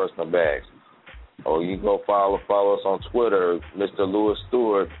own little personal bags. Or you can go follow us on Twitter, Mr. Lewis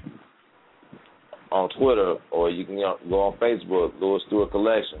Stewart on Twitter, or you can go on Facebook, Lewis Stewart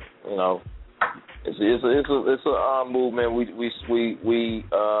Collection. You know, it's a movement.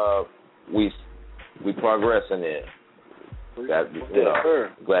 We progressing in. Glad to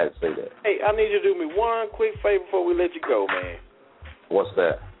say that. Hey, I need you to do me one quick favor before we let you go, man. What's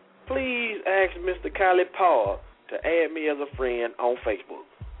that? Please ask Mr. Kylie Paul to add me as a friend on Facebook.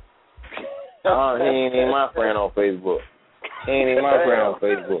 He ain't even my friend on Facebook.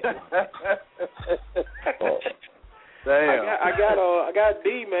 Damn. I got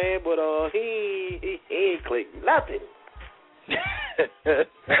D, man, but he ain't clicked nothing.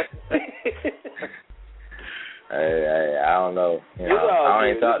 Hey, I don't know. I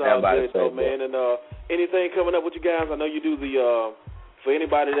ain't thought that about it, man. And anything coming up with you guys? I know you do the for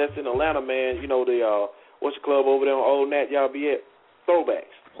anybody that's in Atlanta, man. You know the what's the club over there on Old Nat? Y'all be at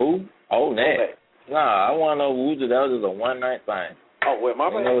Throwbacks. Who? Old Nat. Nah, I want to know who. That was just a one night thing. Oh, well, my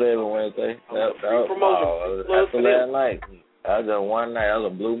bad. I know that every Wednesday. That's the last night. That was just one night. That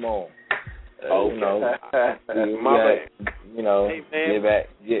was a blue moon. Okay. My bad. You know, hey,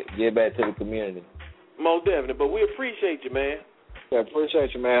 get back to the community. Most definitely, but we appreciate you, man. Yeah,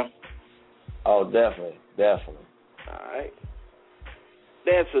 appreciate you, man. Oh, definitely. All right.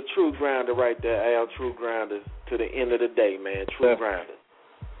 That's a true grinder right there, Al. True grinder to the end of the day, man. True grinder.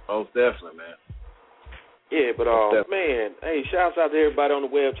 Most definitely, man. Yeah, but man, hey, shouts out to everybody on the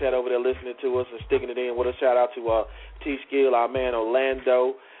web chat over there listening to us and sticking it in with us. Shout out to T-Skill, our man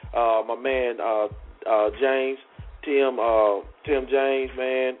Orlando, my man James, Tim James,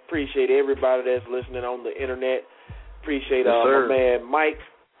 man. Appreciate everybody that's listening on the internet. Appreciate my man Mike,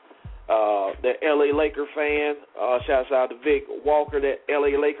 the LA Laker fan. Shouts out to Vic Walker, that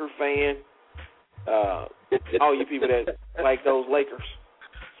LA Laker fan. All you people that like those Lakers.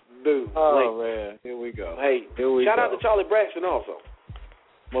 Dude, man, here we go. Hey, shout out to Charlie Braxton also.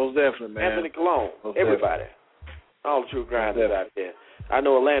 Most definitely, man. Anthony Cologne, everybody. All the true grinders out there. I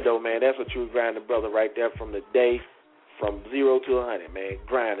know Orlando, man, that's a true grinding brother right there from the day, from 0 to 100, man,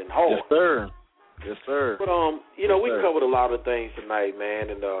 grinding hard. Yes, sir. But, we covered a lot of things tonight,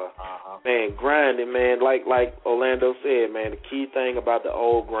 man, and, man, grinding, man, like Orlando said, man, the key thing about the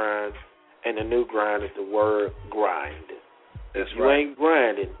old grind and the new grind is the word grind. That's you ain't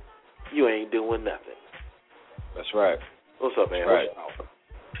grinding, you ain't doing nothing. That's right. What's up, man? Right.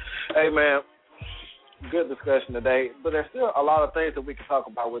 Hey, man, good discussion today, but there's still a lot of things that we can talk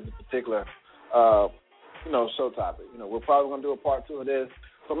about with this particular, show topic. You know, we're probably going to do a part 2 of this,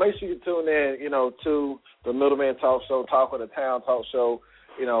 so make sure you tune in, to the Middleman Talk Show, Talk of the Town Talk Show.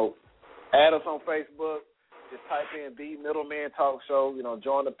 Add us on Facebook. Just type in The Middleman Talk Show.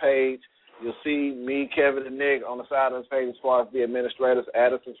 Join the page. You'll see me, Kevin, and Nick on the side of this page as far as the administrators.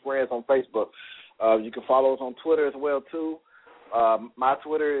 Add us as friends on Facebook. You can follow us on Twitter as well, too. My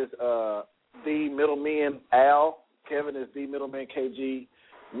Twitter is The Middleman Al. Kevin is The Middleman KG.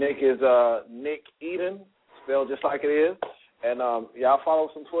 Nick is Nick Eden, spelled just like it is. And y'all follow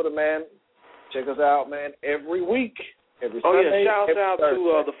us on Twitter, man. Check us out, man, every week. Every Sunday. Shout out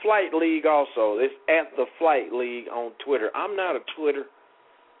to the Flight League also. It's at the Flight League on Twitter. I'm not a Twitter.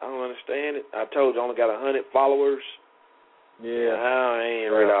 I don't understand it. I told you I only got 100 followers. Yeah. I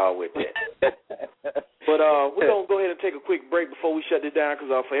ain't right all with that. But we're going to go ahead and take a quick break before we shut this down because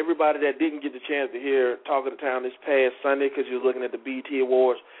for everybody that didn't get the chance to hear Talk of the Town this past Sunday because you're looking at the BET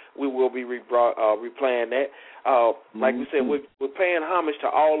Awards, we will be replaying that. Like we said, we're paying homage to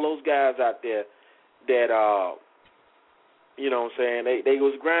all those guys out there that, you know what I'm saying, they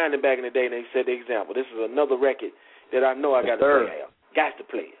was grinding back in the day and they set the example. This is another record that I know I got to play. Got to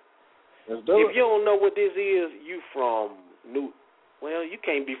play it. Let's do it. If you don't know what this is, you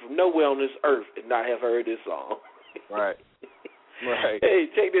can't be from nowhere on this earth and not have heard this song. Right. Hey,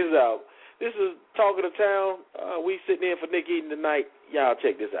 check this out. This is Talk of the Town. We sitting in for Nick Eden tonight. Y'all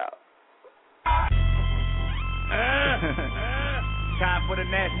check this out. Time for the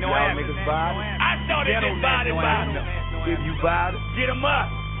national Y'all anthem. niggas vibe? I started this body body. If you vibe, Get 'em up.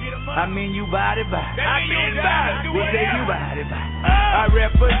 I mean you body vibe. I mean you body. We say you body vibe. I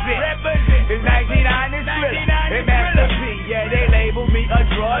represent. It's 1990 thriller. It's Master P. Yeah, they label me a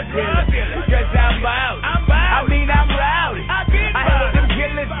drug dealer. Cause I'm wild. I mean I'm rowdy. I hear what them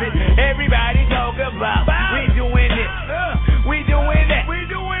killers sit. Everybody talk about. We doing this. We doing that. We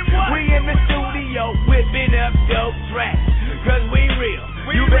doing what? We in the studio whipping up dope tracks. Cause we real.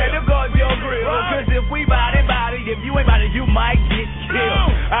 You better guard your grill. Cause if we body, if you ain't body, you might get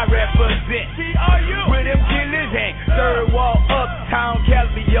killed. I represent where them killers hang. Third wall, uptown,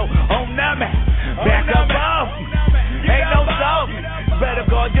 Calvio, on the map. Back up off. Ain't no talking. Better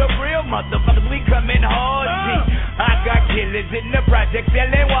guard your grill, motherfuckers. We coming hard. I got killers in the project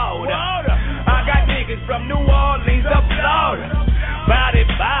selling water. I got niggas from New Orleans up Florida. Body.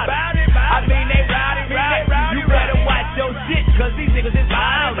 I mean they rowdy. You better watch your shit, cause these niggas is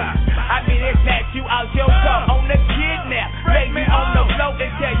violent. I mean they snatch you out your car on the kidnap. Lay me on the floor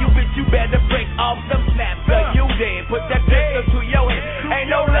and tell you, bitch, you better break off some snaps. So you dead, put that pistol to your head. Ain't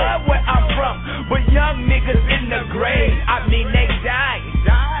no love where I'm from, but young niggas in the grave. I mean they dying,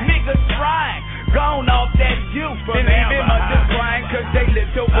 niggas frying. Gone off that juice, and even mothers crying cause they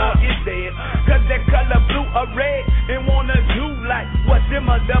little boy is dead. Cause they color blue or red and wanna do like what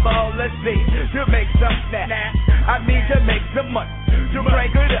them other ballers did. To make some snap, I mean to make some money, to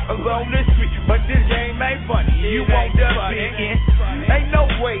break it up on the street. But this game ain't funny, you want the fit in. Ain't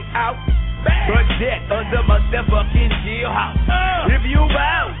no way out, but that other motherfucking jailhouse. If you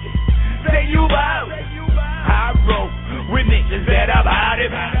bout it, say you bout it. I roll with niggas that are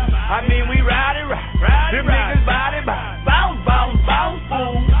body. I mean we ride. Them niggas body. Bounce,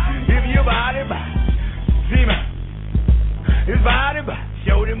 fool. If you body, see me. His body,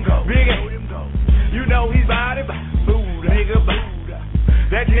 show them go. Big A, you know he's body. Buddha, nigga, Buddha.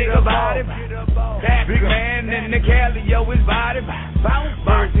 That nigga body. That big man in the Cali, yo, his body.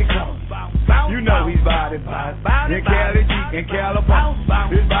 Mercy come. You know he's body. In Cali, in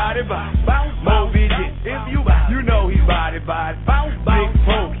California, his body. Moby Dick, if you know he's body. Big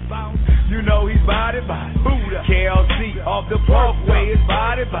Pokey, you know he's body. Buddha, KLC off the Parkway, his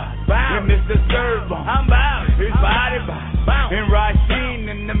body. And Mr. Servo, I'm bound. His body. And Rasheen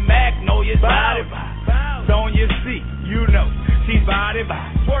and the Mac know his body. Sonya C, you know she's body.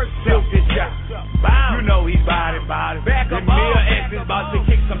 Filthy shot, you know he's body. Back up, Mia X is about to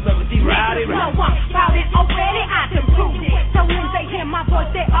kick some stuff, she's rowdy. No, I'm about it already, I can prove it. So when they hear my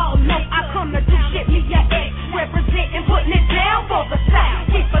voice, they all know I come to do shit. Me your ex, representing, putting it down for the South.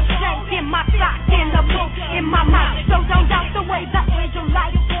 Keep a shank in my sock, in the boot, in my mouth. So don't doubt the way the angel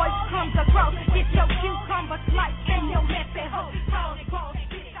light voice comes across. Get your cucumber slice and your messy hoe.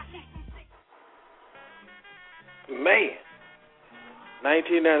 Man,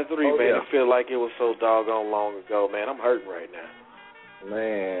 1993, man, it feel like it was so doggone long ago, man. I'm hurting right now.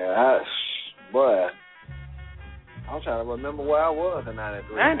 Man, boy, I'm trying to remember where I was in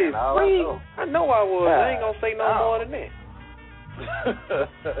 93. 93? I know I was. I ain't gonna say no more than that.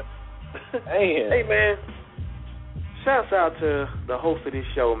 Hey, man, shouts out to the host of this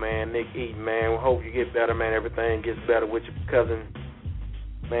show, man, Nick Eaton, man. We hope you get better, man. Everything gets better with your cousin.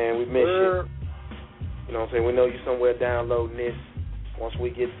 Man, we miss you. You know what I'm saying? We know you're somewhere downloading this. Once we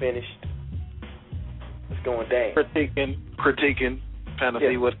get finished, it's going down. Critiquing, trying to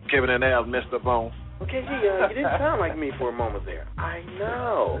see what Kevin and Al missed up on. Okay, you didn't sound like me for a moment there. I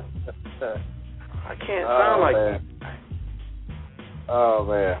know. I can't sound like man. Oh,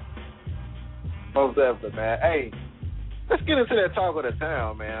 man. Most definitely, man. Hey, let's get into that talk of the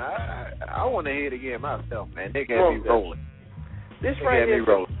town, man. I want to hear it again myself, man. They got me rolling. This right here,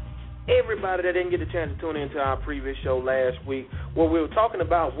 everybody that didn't get a chance to tune into our previous show last week, where we were talking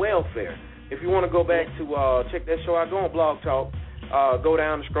about welfare. If you want to go back to check that show out, go on Blog Talk. Go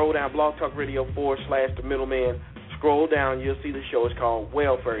down and scroll down, Blog Talk Radio /The Middleman. Scroll down, you'll see the show. It's called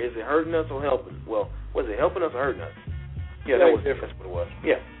Welfare. Is it hurting us or helping? Well, was it helping us or hurting us? Yeah, that's what it was.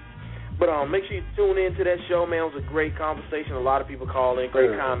 Yeah. But make sure you tune in to that show, man. It was a great conversation. A lot of people called in,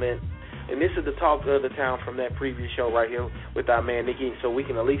 great comments. And this is the talk of the town from that previous show right here with our man Nick Eaton, so we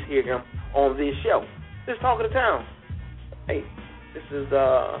can at least hear him on this show. This talk of the town. Hey, this is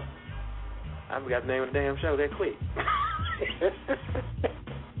I forgot the name of the damn show that quick.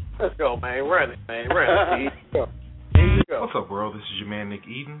 Let's go, man. Run it, man. Run it. What's up, world? This is your man Nick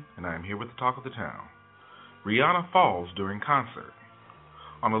Eaton, and I am here with the talk of the town. Rihanna falls during concert.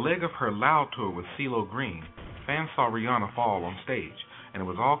 On the leg of her Loud tour with CeeLo Green, fans saw Rihanna fall on stage, and it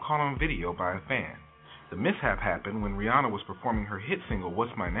was all caught on video by a fan. The mishap happened when Rihanna was performing her hit single,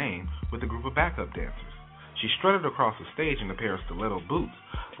 What's My Name, with a group of backup dancers. She strutted across the stage in a pair of stiletto boots,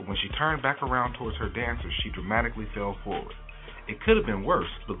 but when she turned back around towards her dancers, she dramatically fell forward. It could have been worse,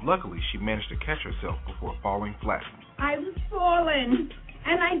 but luckily she managed to catch herself before falling flat. I've fallen,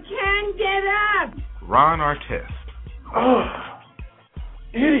 and I can't get up. Ron Artest. Oh,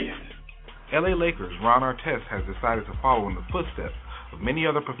 idiot. LA Lakers' Ron Artest has decided to follow in the footsteps of many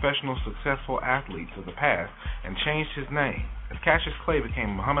other professional successful athletes of the past and changed his name. As Cassius Clay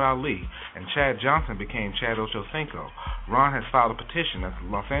became Muhammad Ali and Chad Johnson became Chad Ochocinco, Ron has filed a petition at the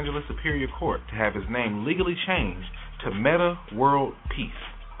Los Angeles Superior Court to have his name legally changed to Meta World Peace.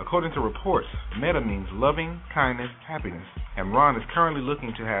 According to reports, Meta means loving, kindness, happiness, and Ron is currently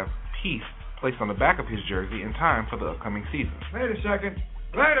looking to have peace placed on the back of his jersey in time for the upcoming season. Wait a second.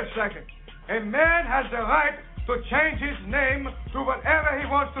 A man has the right to change his name to whatever he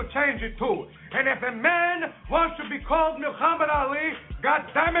wants to change it to. And if a man wants to be called Muhammad Ali, God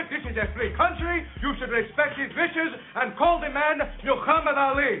damn it, this is a free country. You should respect his wishes and call the man Muhammad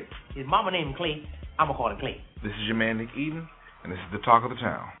Ali. His mama named him Clay. I'm going to call him Clay. This is your man, Nick Eden, and this is the talk of the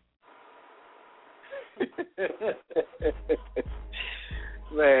town.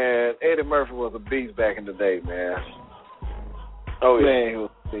 Man, Eddie Murphy was a beast back in the day, man. Oh, yeah. Man, he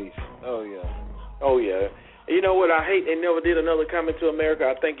was a beast. Oh, yeah. Oh, yeah. You know what? I hate they never did another Coming to America.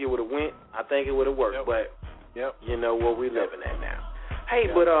 I think it would have went. I think it would have worked. But you know where we living at now. Hey,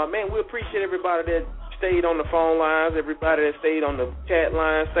 but man, we appreciate everybody that stayed on the phone lines, everybody that stayed on the chat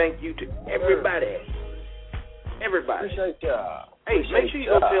lines. Thank you to everybody. Everybody. Appreciate y'all. Hey, make sure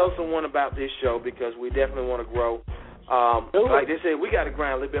you go tell someone about this show because we definitely want to grow. Like they said, we got to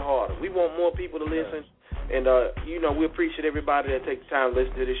grind a little bit harder. We want more people to listen. And, you know, we appreciate everybody that takes the time to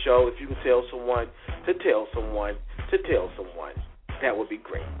listen to the show. If you can tell someone to tell someone to tell someone, that would be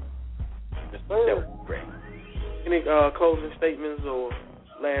great. Yes, sir. That would be great. Any closing statements or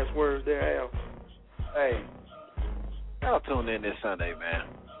last words there, Al? Hey, y'all tune in this Sunday, man.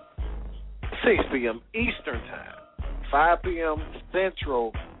 6 p.m. Eastern Time, 5 p.m.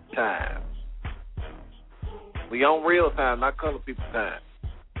 Central Time. We on real time, not color people time.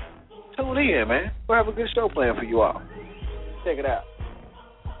 Tune in, man. We'll have a good show planned for you all. Check it out.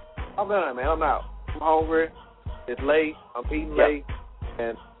 I'm done, man. I'm out. I'm hungry. It's late. I'm eating late.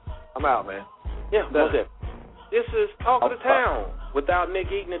 And I'm out, man. Yeah, most definitely. This is Talk of the Town without Nick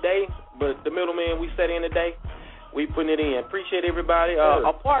Eaton today, but the middleman we set in today, we putting it in. Appreciate everybody.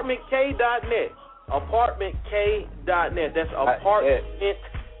 ApartmentK.net. ApartmentK.net. That's Apartment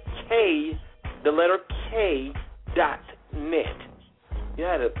K, the letter K.net. You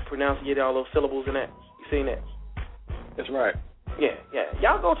had to pronounce and get all those syllables in that. You seen that? That's right. Yeah.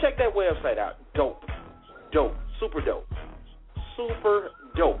 Y'all go check that website out. Dope. Super dope.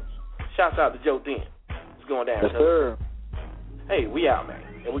 Shouts out to Joe Den. It's going down. Yes, sir. Hey, we out, man.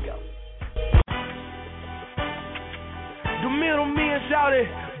 Here we go. The middleman shouted,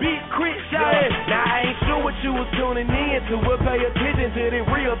 Big Crit shouted. Now I ain't sure what you was tuning in to, but pay attention to the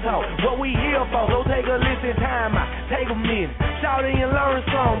real talk. What we here for, so take a listen, time out, take a minute. Shout it and learn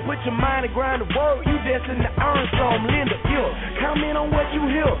some, put your mind to grind the work, you destined to earn some. Linda, comment on what you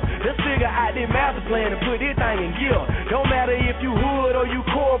hear. Let's figure out this master plan and put this thing in gear. Don't matter if you hood or you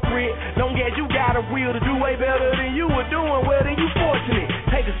corporate, don't get you got a will to do way better than you were doing, well then you fortunate.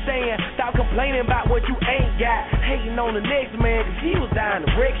 Take a stand, stop complaining about what you ain't got, hating on the next man, cause he was down the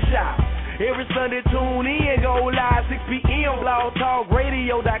wreck shop. Every Sunday tune in, go live 6 p.m.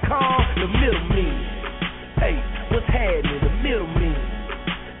 blogtalkradio.com. The middleman. Hey, what's happening? The middleman.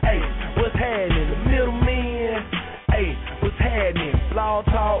 Hey, what's happening? The middleman. Hey, what's happening?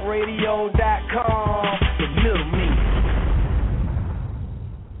 blogtalkradio.com. The middleman.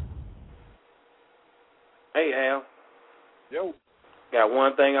 Hey, Al. Yo. Got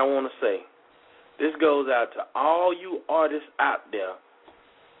one thing I want to say. This goes out to all you artists out there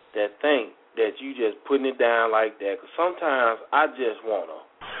that think that you just putting it down like that. Because sometimes I just want to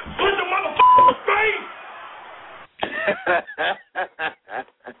put the motherfucker's face.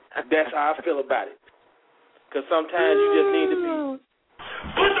 That's how I feel about it. Because sometimes you just need to be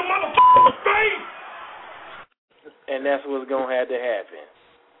put the motherfucker's face. And that's what's going to have to happen.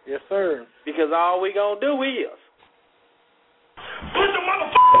 Yes, sir. Because all we going to do is put the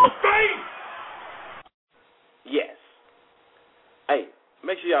motherfucker's face. Yes. Hey,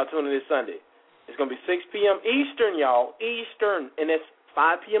 make sure y'all tune in this Sunday. It's going to be 6 p.m. Eastern, y'all. Eastern. And that's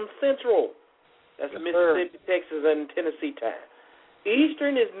 5 p.m. Central. That's Mississippi, Texas, and Tennessee time.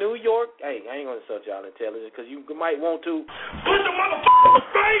 Eastern is New York. Hey, I ain't going to insult y'all intelligence because you might want to put the motherfucker's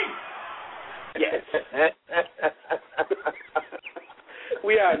face. Yes.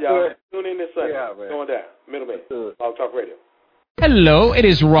 We out, y'all. Tune in this Sunday. Going down. Middleman. Blog Talk Radio. Hello, it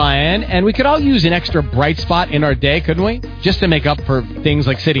is Ryan, and we could all use an extra bright spot in our day, couldn't we? Just to make up for things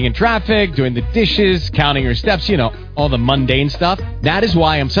like sitting in traffic, doing the dishes, counting your steps, all the mundane stuff. That is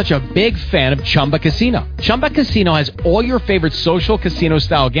why I'm such a big fan of Chumba Casino. Chumba Casino has all your favorite social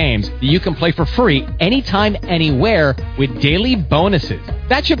casino-style games that you can play for free anytime, anywhere with daily bonuses.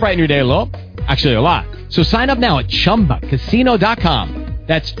 That should brighten your day a little. Actually, a lot. So sign up now at ChumbaCasino.com.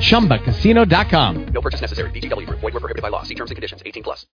 That's ChumbaCasino.com. No purchase necessary. VGW Group. Void where prohibited by law. See terms and conditions. 18+.